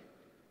field here.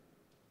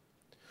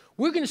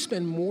 We're going to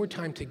spend more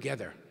time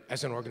together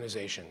as an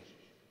organization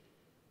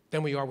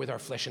than we are with our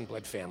flesh and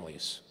blood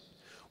families.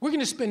 We're going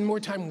to spend more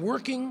time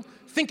working,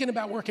 thinking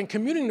about work, and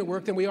commuting to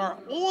work than we are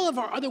all of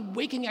our other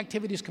waking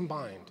activities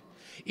combined.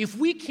 If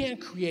we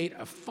can't create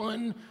a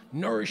fun,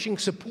 nourishing,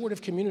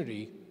 supportive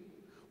community,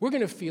 we're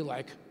going to feel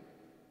like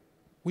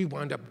we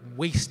wound up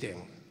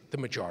wasting the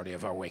majority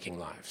of our waking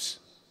lives.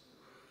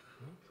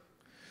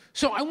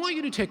 So I want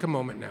you to take a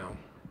moment now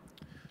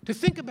to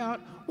think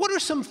about what are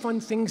some fun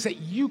things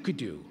that you could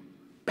do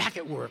back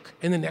at work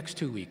in the next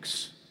 2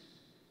 weeks.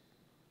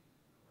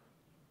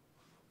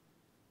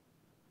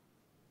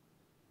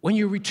 When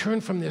you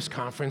return from this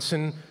conference,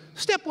 and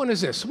step one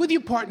is this. With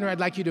your partner, I'd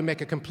like you to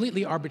make a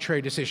completely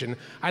arbitrary decision.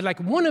 I'd like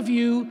one of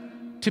you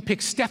to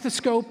pick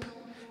stethoscope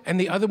and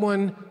the other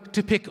one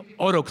to pick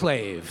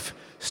autoclave.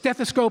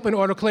 Stethoscope and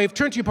autoclave.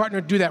 Turn to your partner,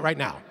 do that right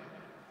now.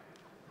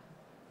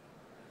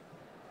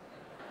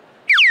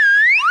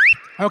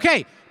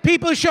 Okay,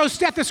 people who show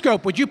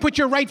stethoscope, would you put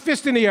your right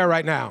fist in the air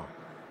right now?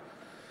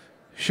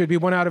 Should be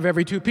 1 out of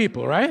every 2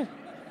 people, right?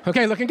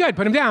 Okay, looking good,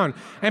 put them down.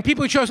 And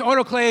people who chose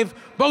autoclave,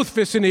 both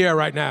fists in the air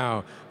right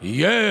now.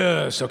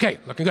 Yes, okay,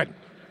 looking good.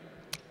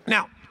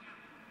 Now,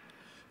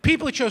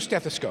 people who chose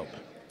stethoscope.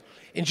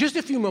 In just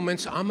a few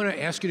moments, I'm gonna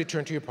ask you to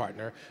turn to your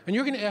partner, and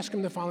you're gonna ask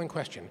them the following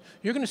question.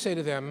 You're gonna say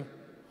to them,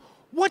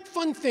 what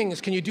fun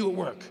things can you do at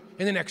work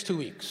in the next 2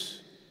 weeks?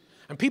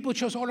 And people who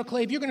chose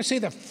autoclave, you're gonna say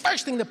the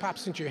first thing that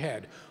pops into your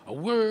head, a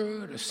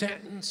word, a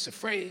sentence, a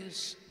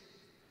phrase.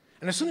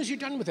 And as soon as you're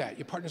done with that,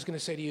 your partner's gonna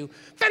say to you,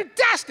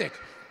 fantastic!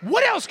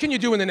 What else can you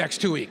do in the next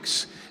 2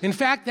 weeks? In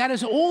fact, that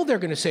is all they're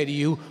gonna say to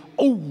you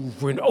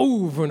over and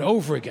over and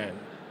over again.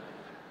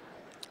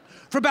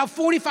 For about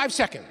 45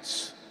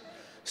 seconds.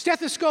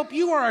 Stethoscope,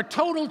 you are a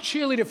total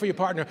cheerleader for your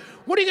partner.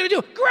 What are you gonna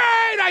do?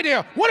 Great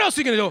idea! What else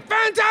are you gonna do?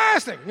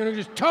 Fantastic! You're gonna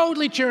just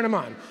totally cheering them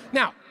on.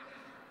 Now,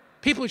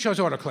 people who chose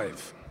autoclave.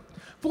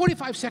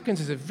 45 seconds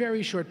is a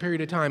very short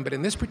period of time, but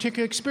in this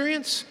particular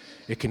experience,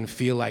 it can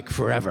feel like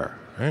forever,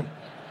 right?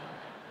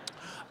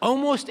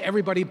 Almost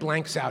everybody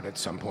blanks out at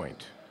some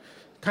point.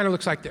 Kind of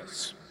looks like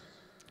this.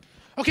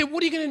 Okay,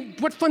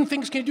 what fun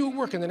things can you do at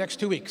work in the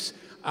next 2 weeks?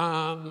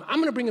 I'm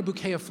gonna bring a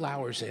bouquet of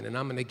flowers in and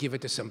I'm gonna give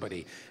it to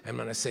somebody. I'm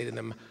gonna say to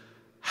them,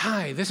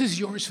 hi, this is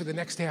yours for the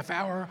next half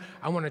hour.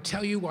 I wanna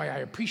tell you why I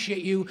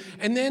appreciate you.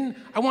 And then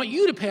I want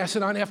you to pass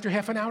it on after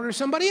half an hour to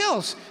somebody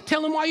else.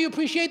 Tell them why you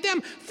appreciate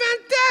them.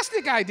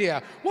 Fantastic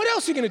idea. What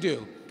else are you gonna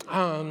do?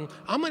 I'm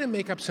gonna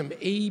make up some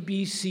A,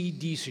 B, C,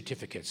 D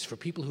certificates for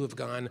people who have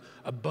gone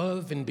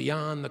above and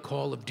beyond the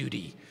call of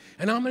duty.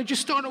 And I'm gonna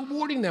just start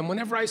awarding them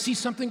whenever I see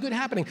something good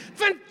happening.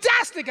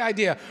 Fantastic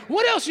idea!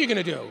 What else are you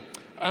gonna do?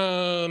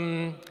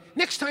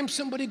 Next time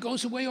somebody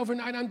goes away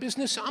overnight on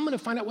business, I'm gonna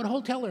find out what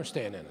hotel they're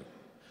staying in.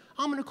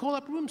 I'm gonna call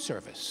up room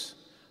service.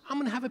 I'm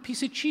gonna have a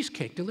piece of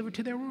cheesecake delivered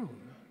to their room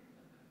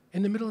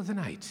in the middle of the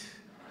night.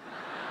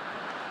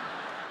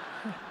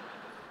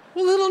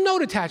 With a little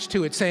note attached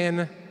to it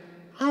saying,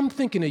 I'm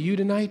thinking of you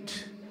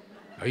tonight.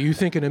 Are you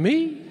thinking of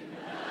me?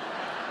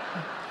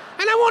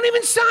 And I won't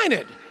even sign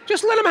it.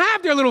 Just let them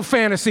have their little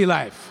fantasy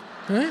life.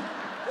 Right?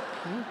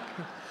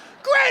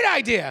 Great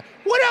idea.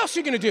 What else are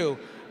you gonna do?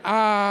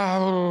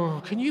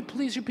 Can you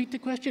please repeat the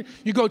question?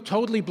 You go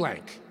totally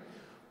blank.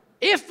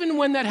 If and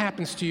when that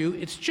happens to you,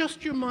 it's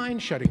just your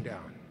mind shutting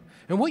down.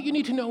 And what you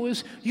need to know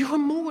is you are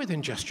more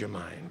than just your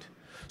mind.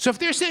 So if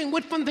they're saying,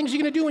 what fun things are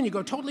you gonna do, and you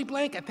go totally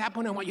blank, at that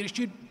point I want you to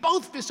shoot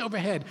both fists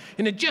overhead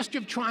in a gesture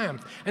of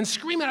triumph and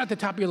scream out at the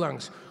top of your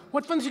lungs.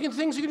 What fun things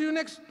are you gonna do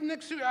next?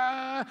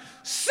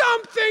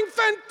 Something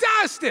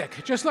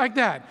fantastic, just like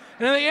that.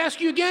 And then they ask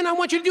you again, I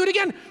want you to do it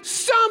again.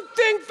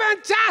 Something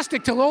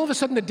fantastic, till all of a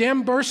sudden the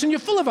dam bursts and you're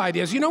full of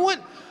ideas. You know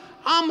what?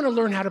 I'm gonna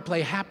learn how to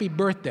play Happy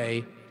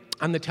Birthday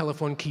on the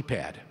telephone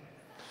keypad.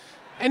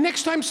 And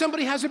next time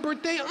somebody has a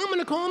birthday, I'm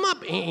gonna call them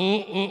up,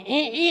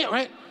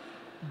 right?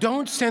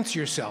 Don't censor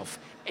yourself.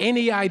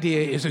 Any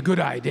idea is a good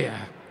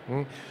idea.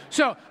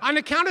 So on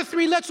the count of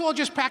 3, let's all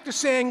just practice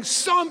saying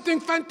something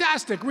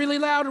fantastic, really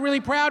loud and really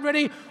proud.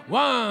 Ready?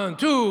 1,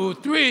 2,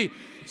 3,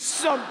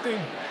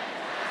 something.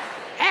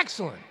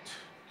 Excellent,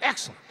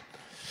 excellent.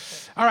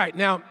 All right,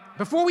 now,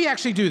 before we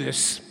actually do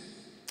this,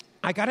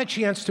 I got a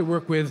chance to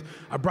work with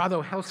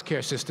Abrado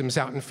Healthcare Systems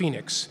out in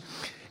Phoenix.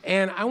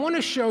 And I want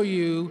to show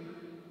you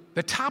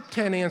the top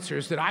 10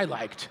 answers that I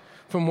liked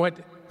from what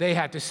they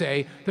had to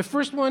say. The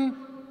first one,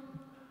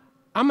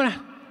 I'm going to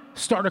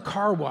start a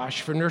car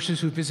wash for nurses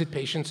who visit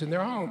patients in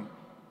their home.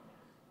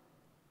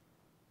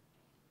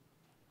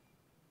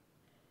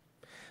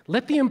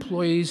 Let the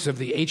employees of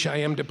the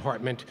HIM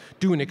department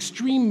do an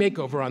extreme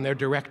makeover on their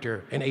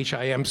director and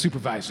HIM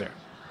supervisor.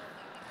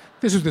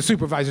 This was the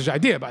supervisor's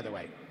idea, by the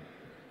way.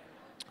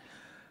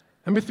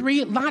 Number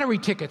 3, lottery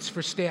tickets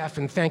for staff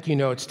and thank you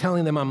notes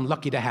telling them I'm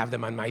lucky to have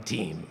them on my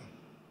team.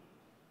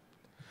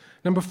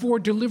 Number 4,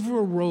 deliver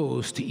a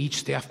rose to each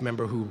staff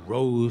member who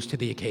rose to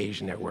the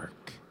occasion at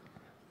work.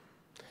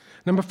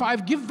 Number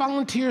 5, give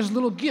volunteers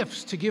little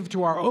gifts to give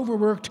to our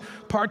overworked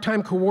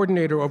part-time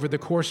coordinator over the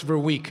course of a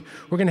week.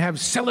 We're gonna have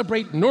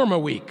Celebrate Norma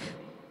Week.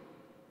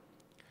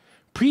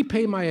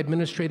 Prepay my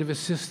administrative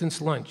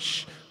assistant's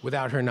lunch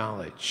without her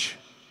knowledge.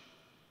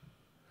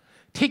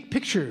 Take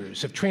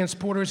pictures of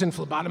transporters and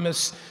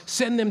phlebotomists,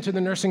 send them to the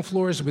nursing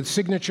floors with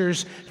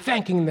signatures,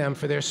 thanking them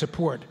for their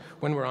support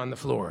when we're on the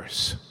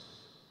floors.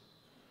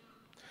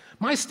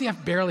 My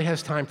staff barely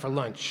has time for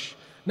lunch.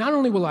 Not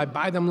only will I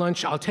buy them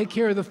lunch, I'll take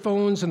care of the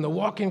phones and the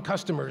walk-in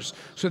customers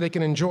so they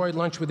can enjoy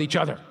lunch with each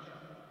other.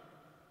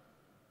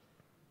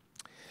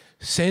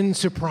 Send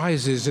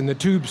surprises in the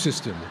tube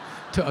system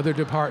to other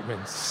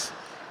departments.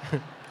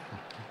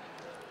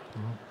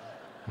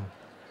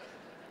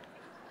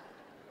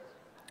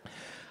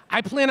 I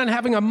plan on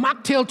having a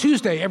mocktail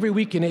Tuesday every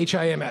week in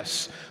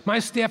HIMS. My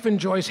staff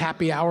enjoys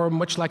happy hour,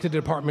 much like the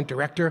department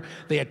director.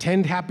 They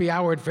attend happy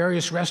hour at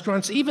various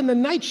restaurants. Even the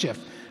night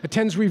shift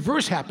attends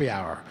reverse happy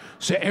hour.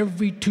 So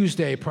every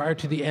Tuesday prior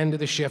to the end of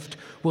the shift,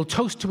 we'll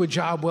toast to a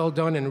job well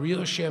done in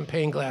real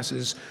champagne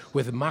glasses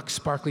with mock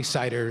sparkly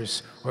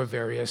ciders or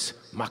various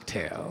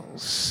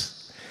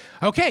mocktails.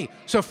 Okay,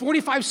 so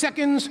 45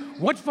 seconds.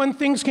 What fun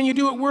things can you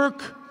do at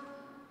work?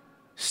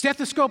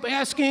 Stethoscope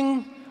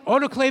asking,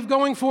 autoclave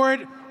going for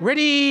it.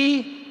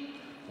 Ready,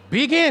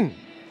 begin.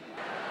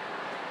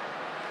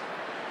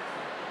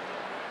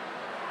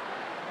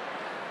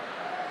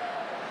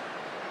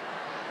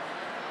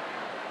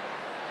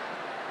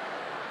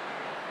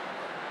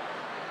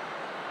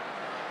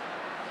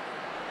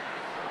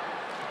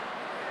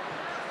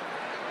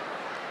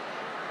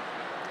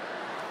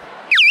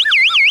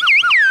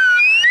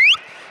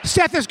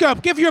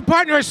 Stethoscope, give your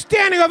partner a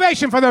standing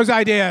ovation for those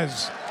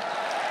ideas.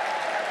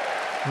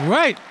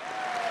 Right.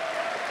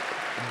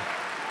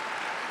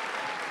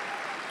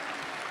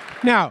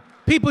 Now,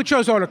 people who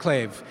chose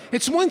autoclave.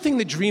 It's one thing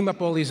to dream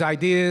up all these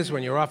ideas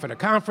when you're off at a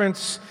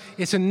conference.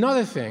 It's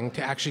another thing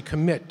to actually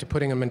commit to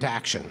putting them into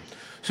action.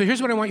 So here's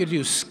what I want you to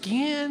do.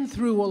 Scan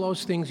through all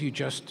those things you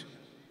just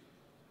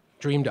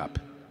dreamed up.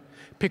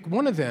 Pick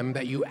one of them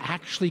that you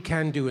actually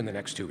can do in the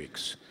next 2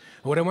 weeks.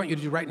 And what I want you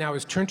to do right now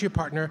is turn to your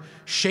partner,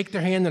 shake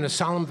their hand in a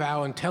solemn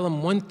vow, and tell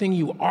them one thing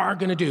you are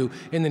going to do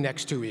in the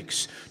next 2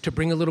 weeks to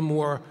bring a little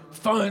more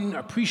fun,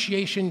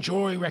 appreciation,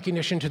 joy,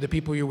 recognition to the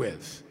people you're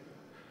with.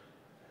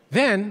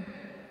 Then,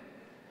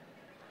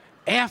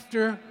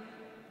 after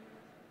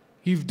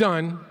you've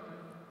done,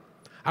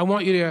 I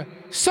want you to,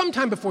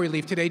 sometime before you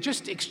leave today,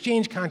 just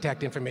exchange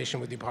contact information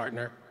with your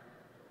partner.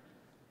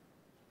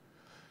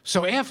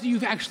 So after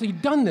you've actually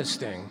done this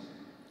thing,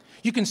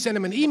 you can send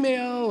them an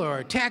email or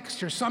a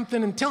text or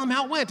something and tell them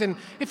how it went. And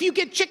if you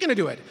get chicken to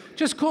do it,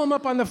 just call them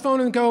up on the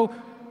phone and go,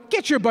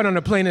 get your butt on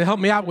a plane and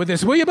help me out with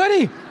this, will you,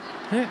 buddy?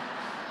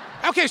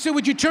 Okay, so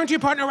would you turn to your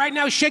partner right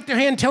now, shake their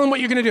hand, tell them what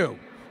you're going to do?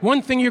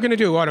 One thing you're going to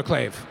do,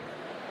 autoclave.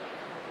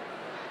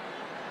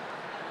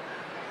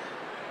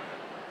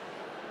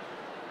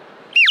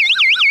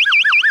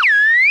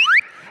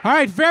 All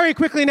right, very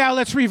quickly now,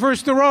 let's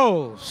reverse the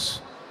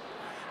roles.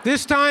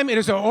 This time, it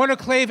is an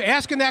autoclave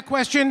asking that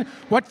question,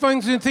 what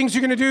things you're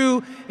going to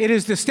do. It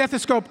is the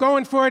stethoscope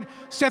going for it.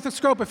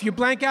 Stethoscope, if you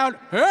blank out,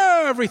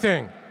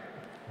 everything.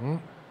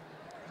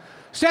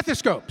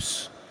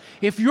 Stethoscopes.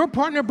 If your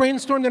partner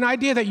brainstormed an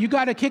idea that you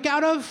got a kick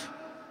out of,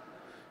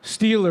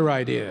 steal their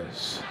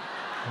ideas.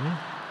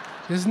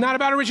 This is not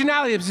about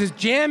originality. This is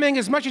jamming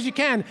as much as you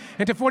can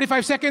into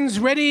 45 seconds.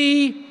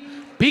 Ready,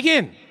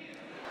 begin.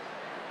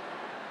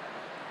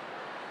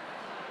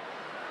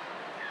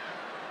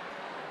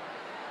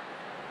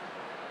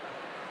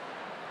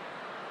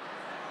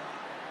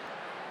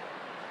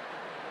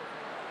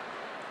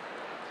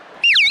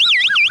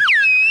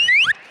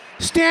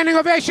 Standing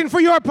ovation for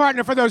your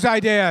partner for those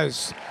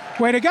ideas.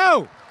 Way to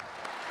go.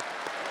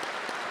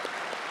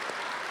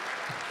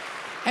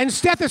 And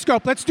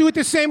stethoscope, let's do it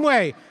the same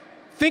way.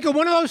 Think of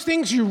one of those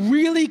things you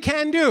really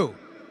can do.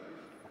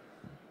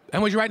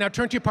 And would you right now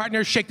turn to your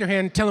partner, shake their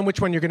hand, tell them which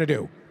one you're going to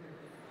do.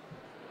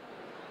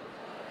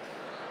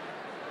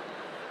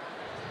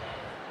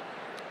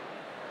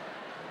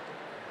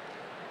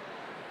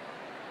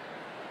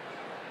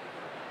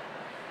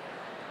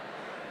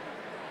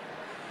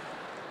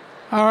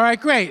 All right,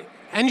 great.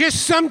 And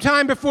just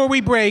sometime before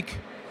we break,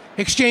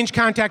 exchange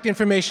contact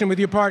information with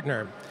your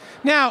partner.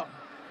 Now,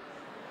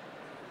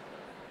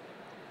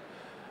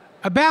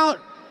 about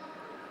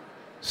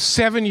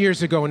 7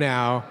 years ago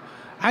now,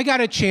 I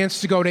got a chance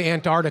to go to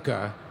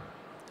Antarctica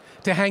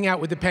to hang out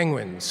with the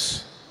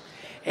penguins.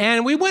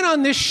 And we went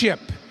on this ship,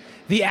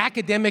 the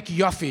Academic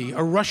Yuffie,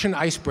 a Russian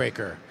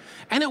icebreaker.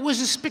 And it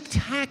was a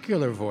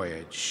spectacular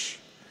voyage.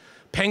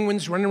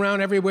 Penguins running around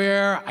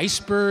everywhere,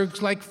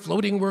 icebergs like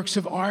floating works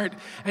of art,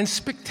 and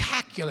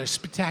spectacular,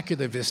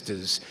 spectacular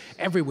vistas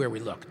everywhere we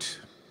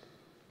looked.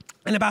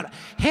 And about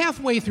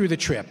halfway through the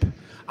trip,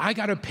 I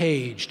got a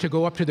page to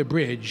go up to the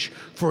bridge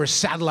for a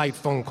satellite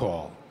phone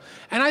call.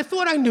 And I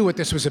thought I knew what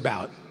this was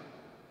about.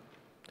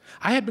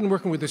 I had been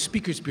working with the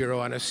Speakers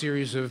Bureau on a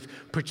series of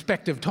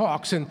perspective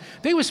talks, and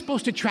they were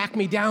supposed to track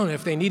me down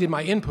if they needed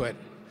my input.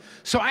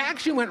 So I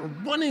actually went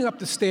running up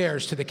the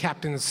stairs to the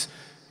captain's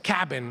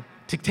cabin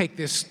to take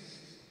this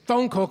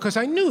phone call, because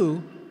I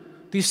knew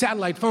these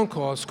satellite phone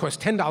calls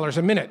cost $10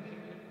 a minute.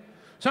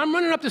 So I'm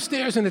running up the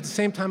stairs, and at the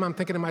same time, I'm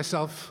thinking to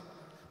myself,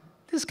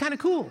 this is kind of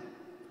cool,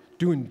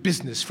 doing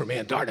business from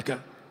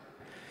Antarctica.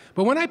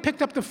 But when I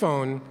picked up the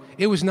phone,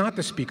 it was not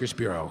the Speakers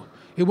Bureau.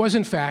 It was,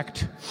 in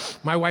fact,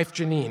 my wife,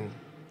 Janine.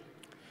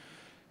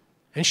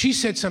 And she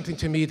said something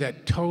to me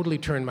that totally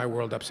turned my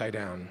world upside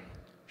down.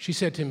 She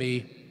said to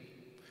me,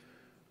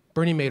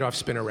 Bernie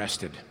Madoff's been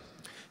arrested.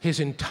 His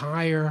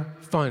entire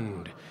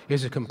fund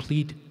is a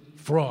complete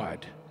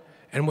fraud.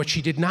 And what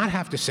she did not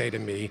have to say to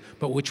me,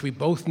 but which we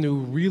both knew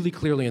really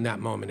clearly in that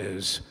moment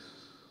is,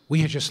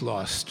 we had just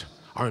lost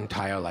our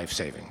entire life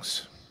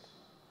savings.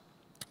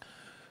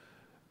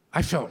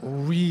 I felt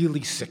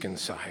really sick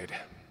inside.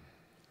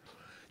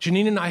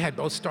 Janine and I had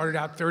both started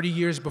out 30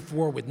 years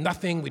before with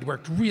nothing. We'd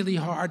worked really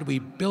hard. We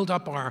built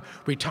up our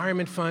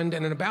retirement fund,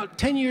 and in about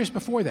 10 years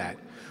before that,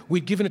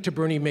 we'd given it to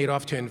Bernie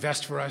Madoff to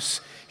invest for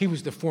us. He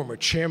was the former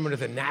chairman of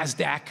the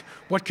NASDAQ.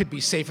 What could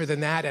be safer than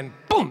that? And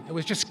boom, it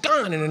was just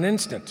gone in an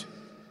instant.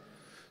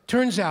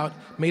 Turns out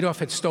Madoff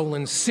had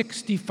stolen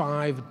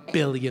 $65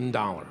 billion.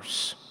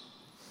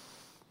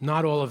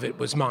 Not all of it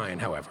was mine,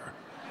 however.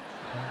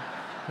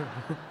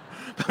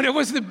 But it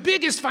was the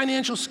biggest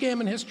financial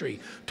scam in history,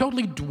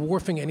 totally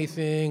dwarfing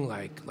anything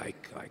like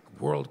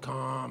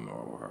WorldCom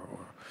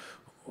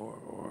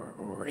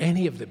or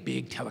any of the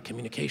big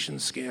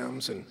telecommunications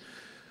scams. And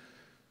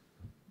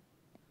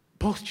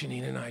both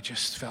Janine and I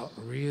just felt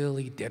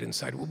really dead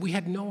inside. We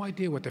had no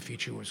idea what the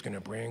future was going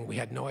to bring. We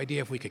had no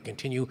idea if we could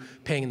continue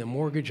paying the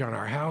mortgage on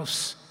our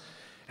house.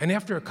 And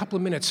after a couple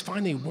of minutes,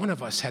 finally one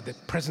of us had the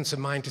presence of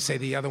mind to say to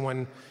the other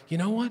one, you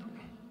know what?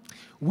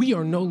 We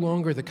are no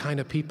longer the kind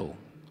of people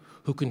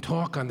who can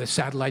talk on the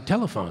satellite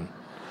telephone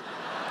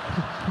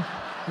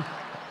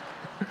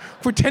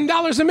for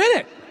 $10 a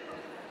minute.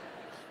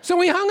 So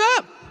we hung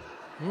up.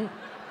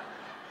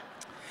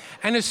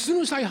 And as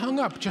soon as I hung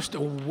up, just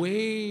a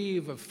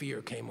wave of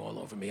fear came all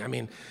over me. I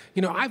mean,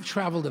 you know, I've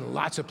traveled in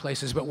lots of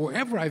places, but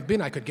wherever I've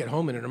been, I could get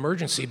home in an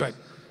emergency. But,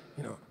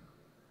 you know,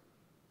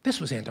 this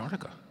was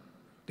Antarctica.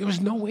 There was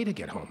no way to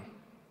get home.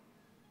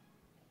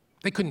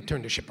 They couldn't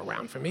turn the ship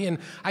around for me. And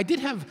I did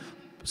have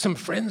some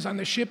friends on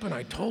the ship, and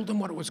I told them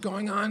what was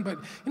going on. But,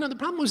 you know, the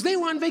problem was they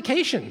were on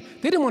vacation.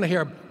 They didn't want to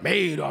hear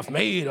Madoff,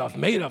 Madoff,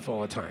 Madoff all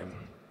the time.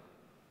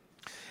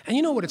 And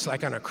you know what it's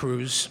like on a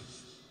cruise?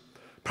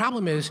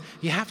 Problem is,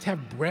 you have to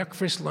have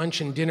breakfast, lunch,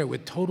 and dinner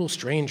with total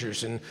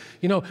strangers. And,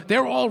 you know,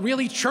 they're all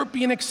really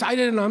chirpy and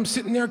excited, and I'm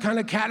sitting there kind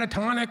of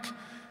catatonic.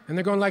 And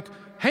they're going like,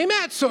 hey,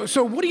 Matt,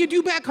 so what do you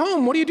do back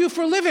home? What do you do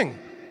for a living?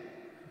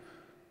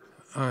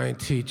 I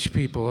teach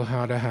people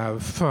how to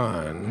have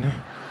fun.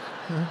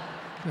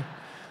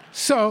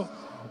 So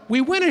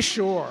we went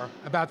ashore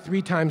about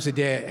 3 times a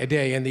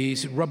day in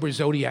these rubber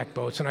Zodiac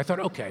boats, and I thought,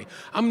 okay,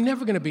 I'm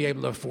never going to be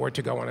able to afford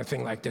to go on a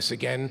thing like this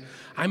again.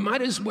 I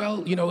might as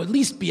well, you know, at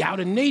least be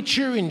out in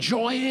nature,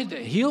 enjoy it,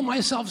 heal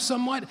myself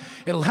somewhat.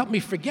 It'll help me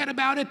forget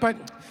about it, but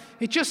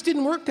it just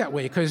didn't work that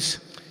way, because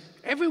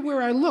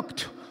everywhere I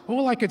looked,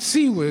 all I could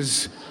see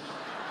was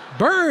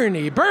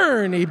Bernie,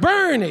 Bernie,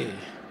 Bernie.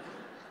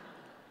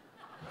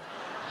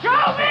 Show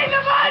me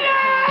the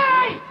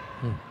money!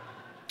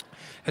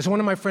 As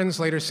one of my friends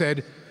later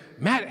said,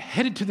 Matt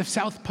headed to the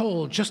South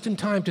Pole just in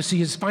time to see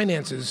his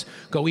finances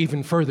go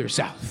even further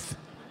south.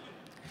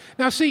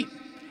 Now see,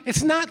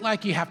 it's not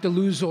like you have to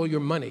lose all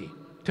your money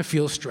to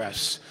feel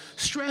stress.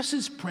 Stress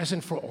is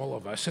present for all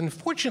of us, and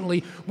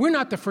fortunately, we're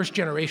not the first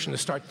generation to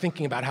start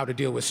thinking about how to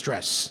deal with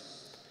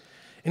stress.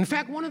 In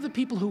fact, one of the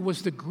people who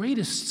was the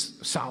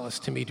greatest solace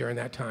to me during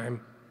that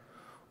time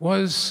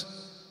was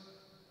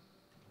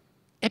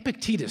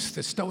Epictetus,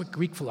 the Stoic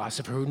Greek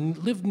philosopher who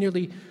lived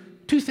nearly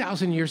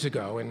 2,000 years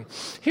ago, and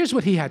here's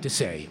what he had to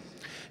say.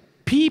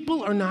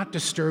 People are not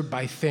disturbed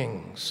by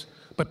things,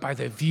 but by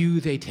the view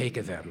they take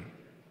of them.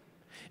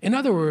 In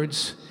other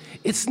words,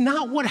 it's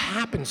not what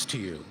happens to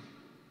you.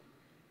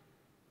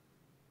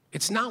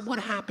 It's not what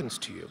happens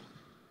to you.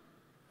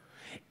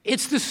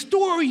 It's the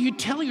story you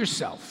tell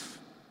yourself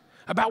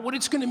about what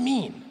it's going to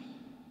mean.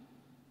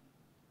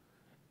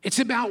 It's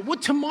about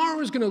what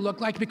tomorrow is going to look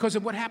like because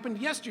of what happened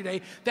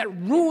yesterday that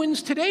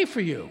ruins today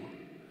for you.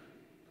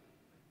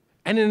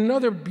 And in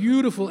another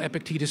beautiful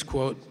Epictetus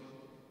quote,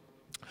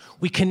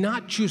 we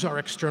cannot choose our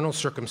external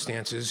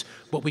circumstances,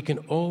 but we can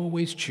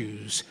always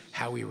choose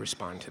how we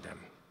respond to them.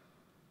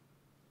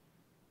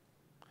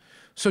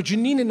 So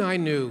Janine and I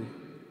knew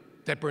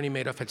that Bernie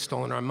Madoff had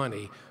stolen our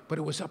money, but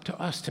it was up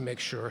to us to make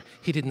sure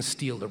he didn't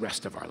steal the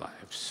rest of our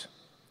lives.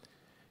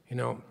 You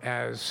know,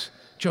 as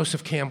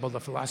Joseph Campbell, the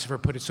philosopher,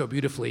 put it so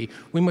beautifully,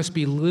 we must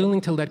be willing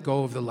to let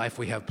go of the life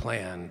we have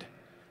planned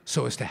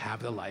so as to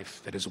have the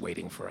life that is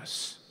waiting for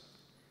us.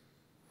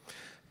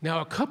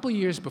 Now, a couple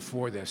years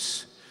before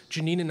this,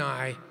 Janine and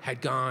I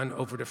had gone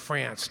over to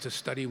France to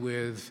study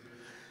with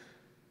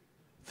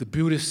the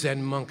Buddhist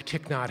Zen monk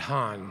Thich Nhat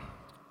Hanh.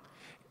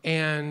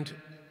 And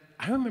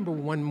I remember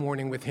one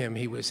morning with him,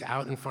 he was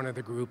out in front of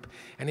the group,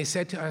 and he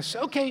said to us,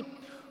 okay,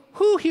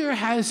 who here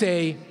has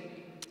a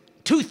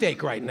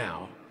toothache right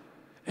now?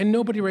 And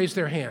nobody raised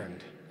their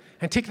hand.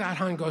 And Thich Nhat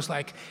Hanh goes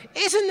like,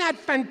 isn't that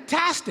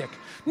fantastic?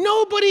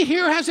 Nobody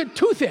here has a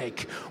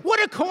toothache.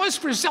 What a cause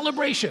for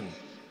celebration.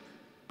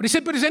 But he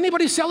said, but is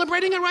anybody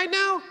celebrating it right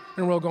now?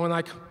 And we're all going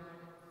like,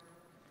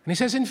 And he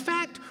says, in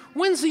fact,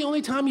 when's the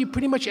only time you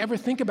pretty much ever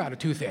think about a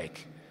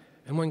toothache?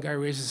 And one guy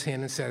raises his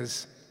hand and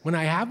says, when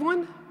I have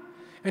one?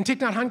 And Thich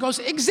Nhat Hanh goes,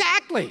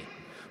 exactly.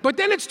 But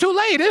then it's too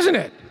late, isn't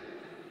it?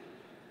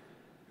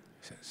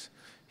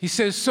 He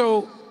says,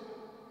 so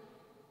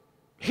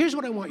here's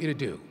what I want you to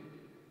do.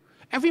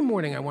 Every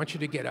morning I want you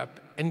to get up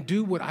and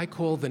do what I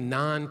call the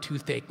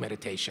non-toothache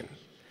meditation.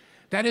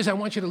 That is, I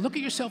want you to look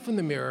at yourself in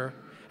the mirror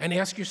and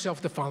ask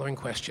yourself the following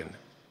question.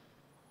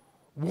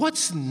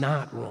 What's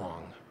not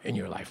wrong in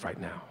your life right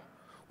now?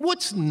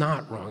 What's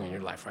not wrong in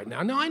your life right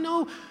now? Now, I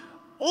know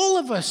all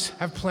of us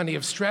have plenty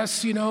of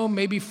stress,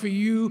 maybe for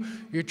you,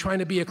 you're trying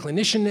to be a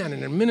clinician and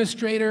an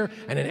administrator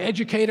and an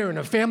educator and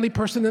a family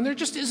person, and there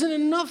just isn't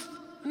enough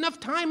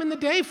time in the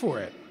day for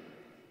it.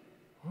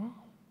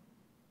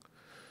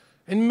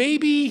 And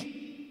maybe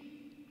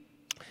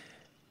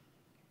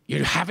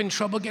you're having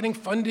trouble getting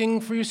funding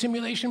for your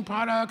simulation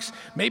products.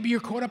 Maybe you're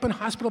caught up in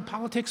hospital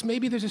politics.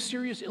 Maybe there's a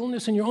serious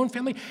illness in your own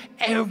family.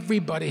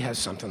 Everybody has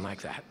something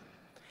like that.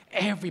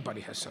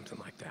 Everybody has something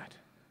like that.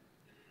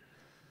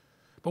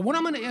 But what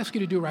I'm going to ask you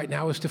to do right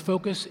now is to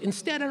focus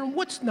instead on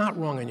what's not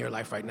wrong in your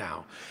life right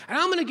now. And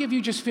I'm going to give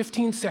you just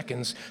 15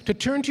 seconds to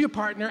turn to your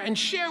partner and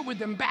share with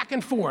them back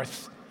and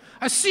forth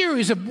a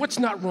series of what's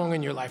not wrong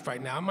in your life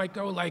right now. It might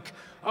go like,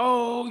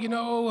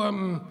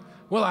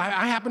 well,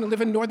 I happen to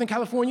live in Northern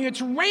California.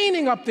 It's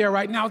raining up there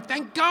right now.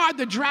 Thank God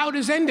the drought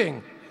is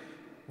ending.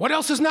 What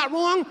else is not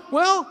wrong?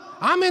 Well,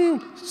 I'm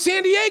in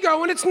San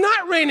Diego and it's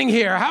not raining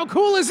here. How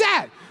cool is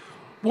that?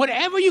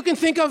 Whatever you can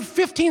think of,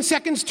 15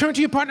 seconds, turn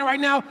to your partner right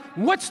now.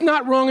 What's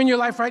not wrong in your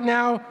life right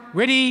now?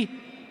 Ready?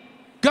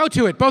 Go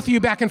to it, both of you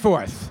back and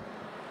forth.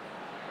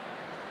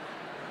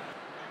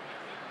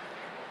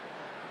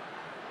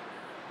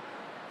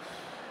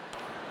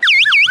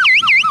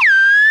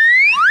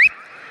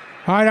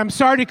 All right, I'm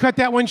sorry to cut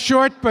that one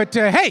short, but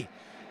hey,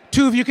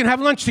 two of you can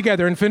have lunch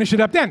together and finish it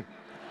up then.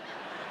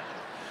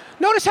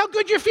 Notice how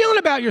good you're feeling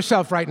about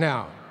yourself right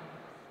now.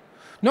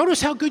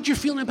 Notice how good you're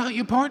feeling about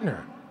your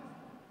partner.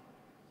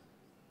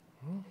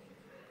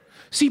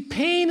 See,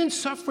 pain and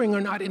suffering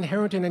are not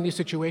inherent in any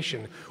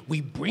situation.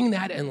 We bring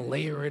that and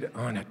layer it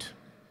on it.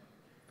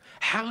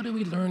 How do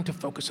we learn to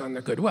focus on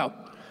the good? Well,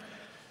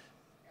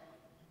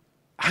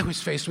 I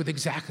was faced with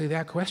exactly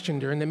that question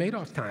during the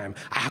Madoff time.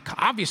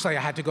 Obviously,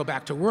 I had to go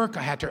back to work.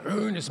 I had to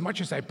earn as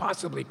much as I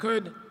possibly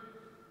could.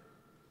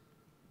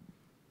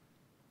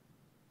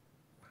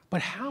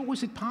 But how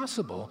was it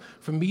possible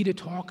for me to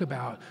talk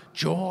about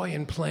joy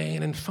and play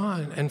and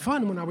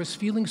fun when I was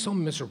feeling so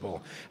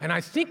miserable? And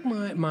I think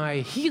my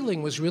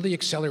healing was really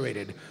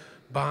accelerated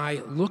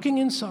by looking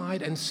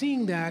inside and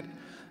seeing that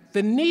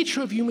the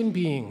nature of human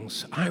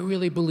beings, I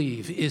really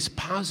believe, is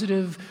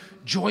positive,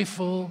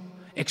 joyful,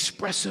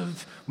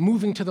 expressive,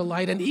 moving to the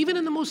light, and even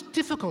in the most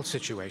difficult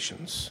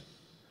situations,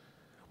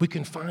 we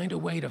can find a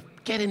way to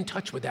get in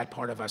touch with that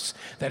part of us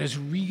that is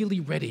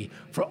really ready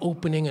for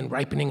opening and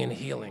ripening and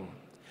healing.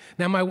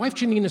 Now, my wife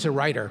Janine is a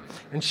writer,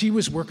 and she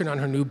was working on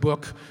her new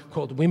book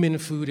called Women,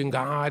 Food, and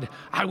God.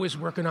 I was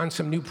working on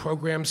some new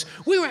programs.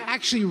 We were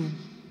actually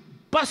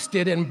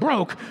busted and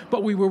broke,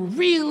 but we were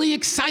really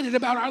excited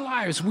about our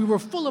lives. We were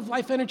full of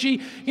life energy.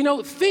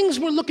 Things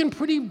were looking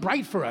pretty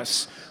bright for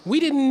us. We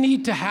didn't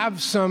need to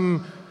have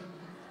some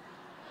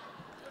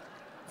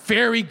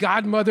fairy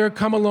godmother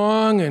come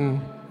along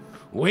and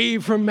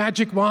wave her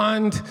magic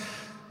wand,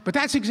 but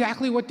that's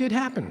exactly what did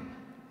happen.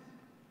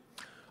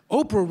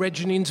 Oprah read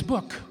Janine's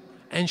book,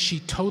 and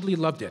she totally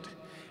loved it.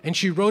 And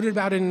she wrote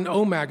about it in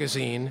O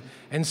magazine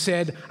and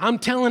said, I'm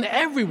telling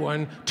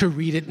everyone to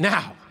read it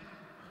now.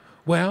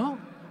 Well,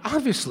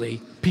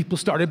 obviously, people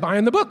started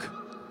buying the book.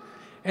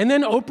 And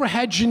then Oprah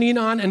had Janine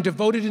on and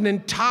devoted an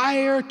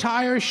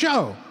entire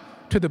show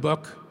to the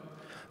book.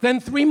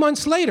 Then 3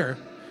 months later,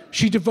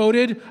 she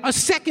devoted a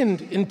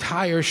second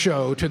entire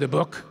show to the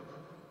book.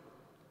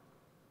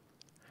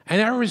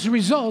 And as a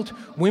result,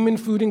 Women,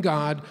 Food, and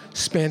God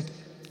spent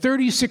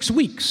 36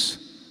 weeks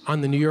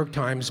on the New York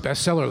Times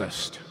bestseller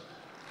list.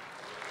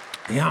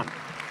 Yeah.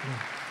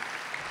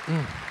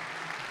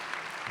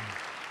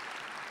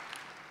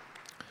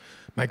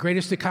 My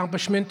greatest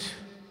accomplishment,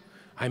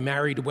 I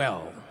married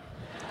well.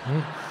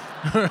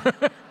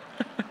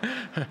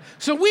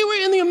 So we were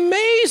in the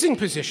amazing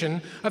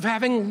position of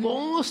having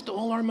lost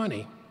all our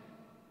money,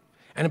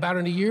 and about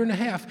in a year and a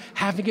half,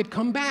 having it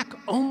come back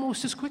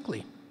almost as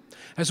quickly.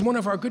 As one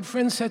of our good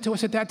friends said to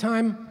us at that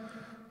time,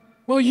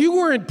 well, you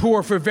weren't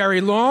poor for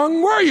very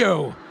long, were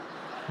you?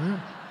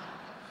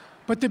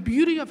 But the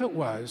beauty of it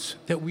was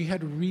that we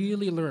had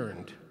really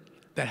learned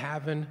that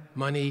having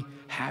money,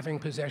 having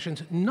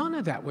possessions, none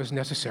of that was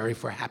necessary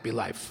for a happy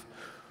life.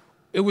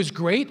 It was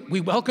great,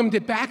 we welcomed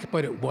it back,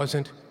 but it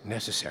wasn't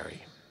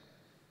necessary.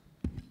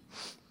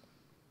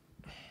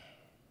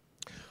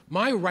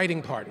 My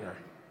writing partner,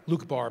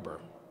 Luke Barber,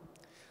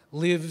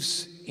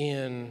 lives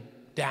in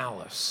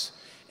Dallas,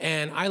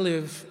 and I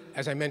live,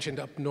 as I mentioned,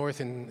 up north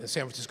in the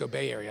San Francisco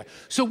Bay Area.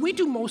 So we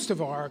do most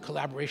of our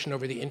collaboration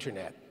over the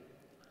internet.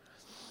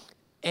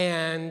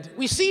 And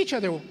we see each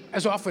other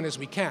as often as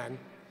we can.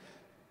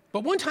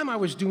 But one time I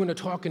was doing a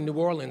talk in New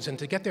Orleans, and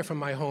to get there from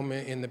my home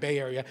in the Bay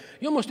Area,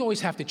 you almost always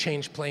have to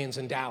change planes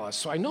in Dallas.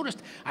 So I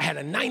noticed I had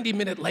a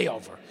 90-minute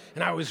layover,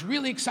 and I was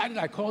really excited.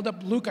 I called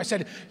up Luke. I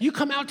said, you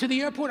come out to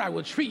the airport, I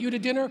will treat you to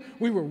dinner.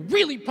 We were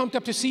really pumped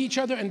up to see each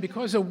other, and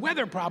because of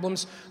weather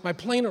problems, my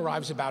plane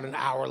arrives about an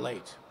hour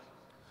late.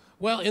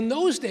 Well, in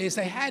those days,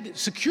 they had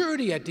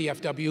security at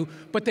DFW,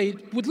 but they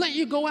would let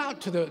you go out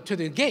to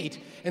the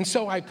gate. And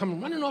so I come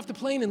running off the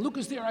plane, and Luke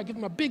is there. I give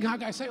him a big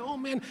hug. I say, oh,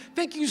 man,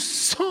 thank you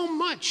so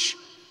much.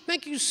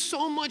 Thank you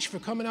so much for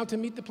coming out to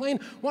meet the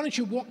plane. Why don't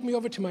you walk me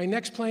over to my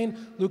next plane?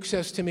 Luke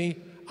says to me,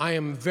 I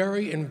am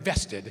very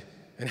invested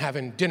in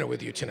having dinner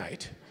with you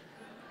tonight.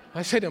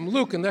 I said to him,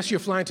 Luke, unless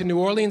you're flying to New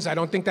Orleans, I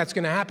don't think that's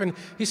going to happen.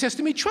 He says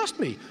to me, trust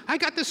me, I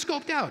got this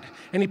scoped out.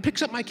 And he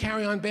picks up my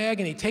carry-on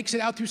bag, and he takes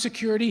it out through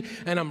security,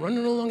 and I'm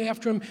running along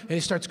after him, and he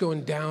starts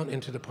going down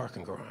into the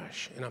parking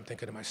garage. And I'm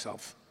thinking to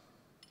myself,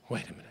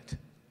 wait a minute.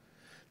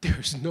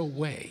 There's no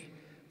way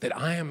that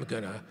I am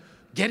going to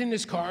get in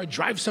his car,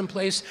 drive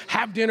someplace,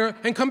 have dinner,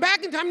 and come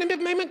back in time to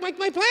make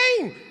my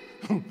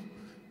plane.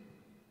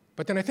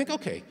 But then I think,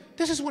 okay,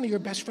 this is one of your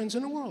best friends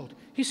in the world.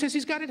 He says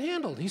he's got it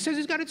handled. He says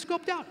he's got it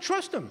scoped out.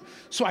 Trust him.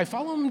 So I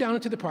follow him down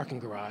into the parking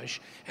garage,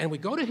 and we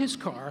go to his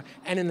car,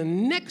 and in the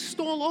next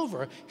stall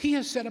over, he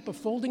has set up a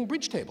folding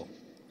bridge table.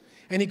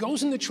 And he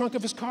goes in the trunk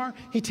of his car,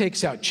 he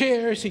takes out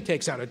chairs, he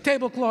takes out a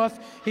tablecloth,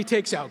 he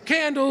takes out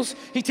candles,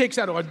 he takes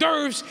out hors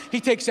d'oeuvres, he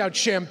takes out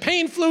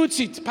champagne flutes,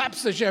 he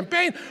pops the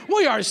champagne.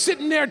 We are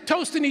sitting there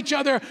toasting each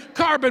other,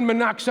 carbon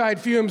monoxide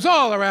fumes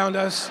all around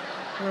us.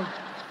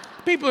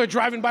 People are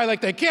driving by like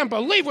they can't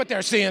believe what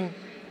they're seeing.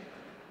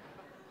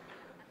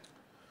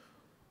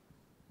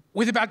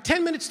 With about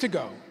 10 minutes to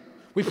go,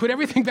 we put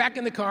everything back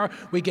in the car,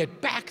 we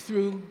get back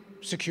through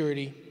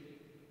security,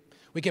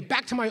 we get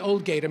back to my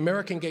old gate,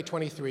 American Gate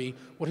 23.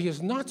 What he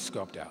has not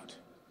scoped out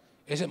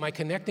is that my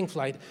connecting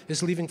flight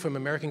is leaving from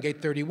American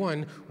Gate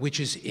 31, which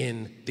is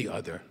in the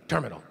other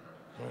terminal.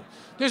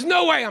 There's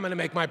no way I'm going to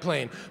make my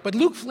plane. But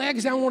Luke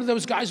flags down one of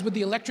those guys with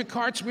the electric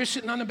carts. We're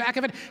sitting on the back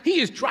of it. He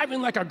is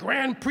driving like a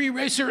Grand Prix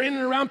racer in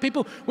and around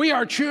people. We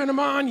are cheering him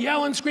on,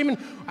 yelling, screaming.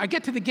 I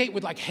get to the gate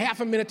with like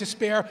half a minute to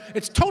spare.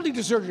 It's totally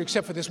deserted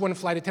except for this one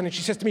flight attendant.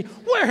 She says to me,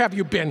 where have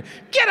you been?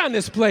 Get on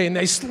this plane.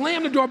 They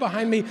slam the door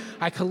behind me.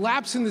 I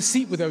collapse in the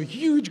seat with a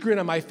huge grin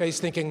on my face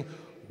thinking,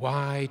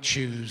 why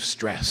choose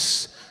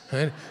stress?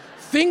 Right?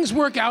 Things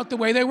work out the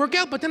way they work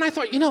out. But then I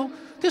thought,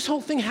 this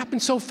whole thing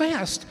happened so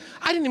fast,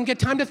 I didn't even get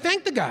time to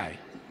thank the guy.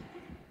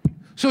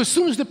 So as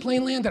soon as the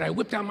plane landed, I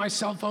whipped out my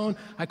cell phone.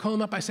 I called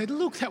him up. I said,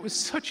 Luke, that was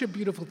such a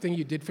beautiful thing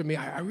you did for me.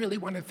 I really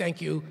want to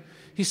thank you.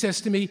 He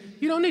says to me,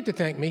 you don't need to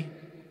thank me.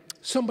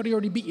 Somebody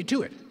already beat you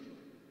to it.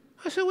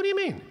 I said, what do you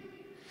mean?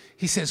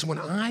 He says, when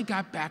I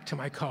got back to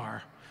my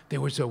car,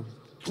 there was a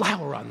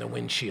flower on the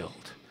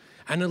windshield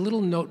and a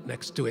little note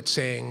next to it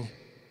saying,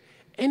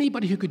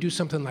 anybody who could do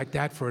something like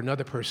that for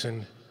another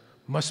person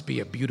must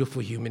be a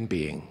beautiful human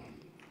being.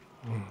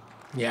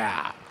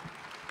 Yeah.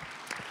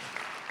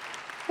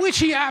 Which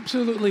he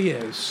absolutely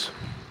is.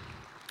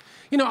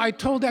 I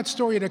told that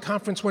story at a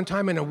conference one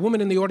time, and a woman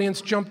in the audience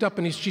jumped up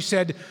and she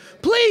said,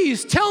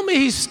 please tell me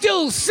he's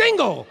still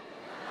single.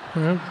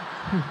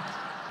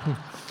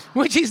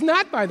 Which he's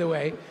not, by the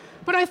way.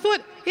 But I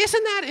thought,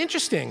 isn't that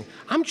interesting?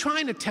 I'm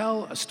trying to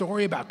tell a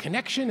story about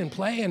connection and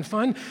play and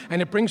fun,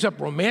 and it brings up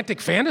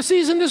romantic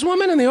fantasies in this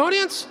woman in the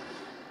audience.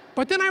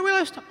 But then I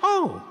realized,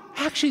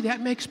 actually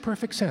that makes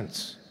perfect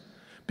sense.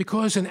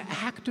 Because an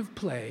act of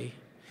play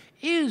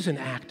is an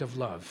act of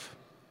love.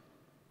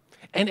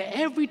 And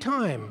every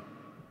time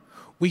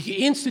we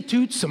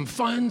institute some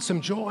fun,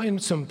 some joy,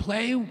 and some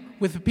play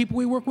with the people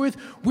we work with,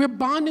 we're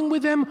bonding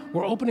with them,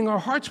 we're opening our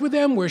hearts with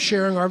them, we're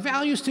sharing our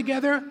values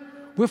together,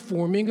 we're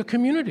forming a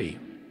community.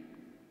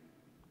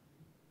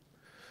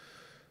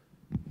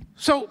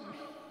 So,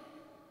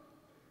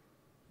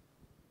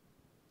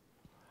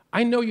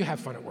 I know you have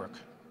fun at work.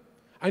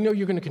 I know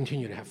you're going to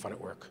continue to have fun at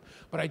work.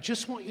 But I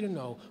just want you to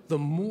know, the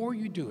more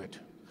you do it,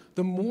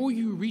 the more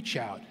you reach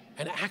out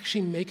and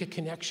actually make a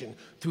connection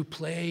through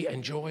play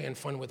and joy and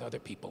fun with other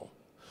people,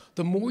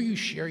 the more you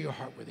share your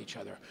heart with each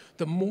other,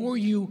 the more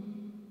you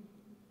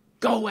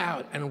go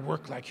out and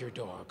work like your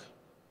dog,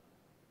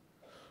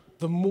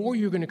 the more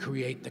you're going to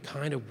create the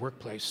kind of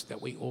workplace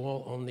that we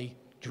all only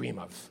dream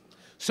of.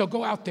 So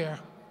go out there,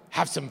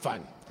 have some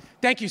fun.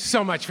 Thank you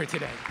so much for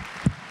today.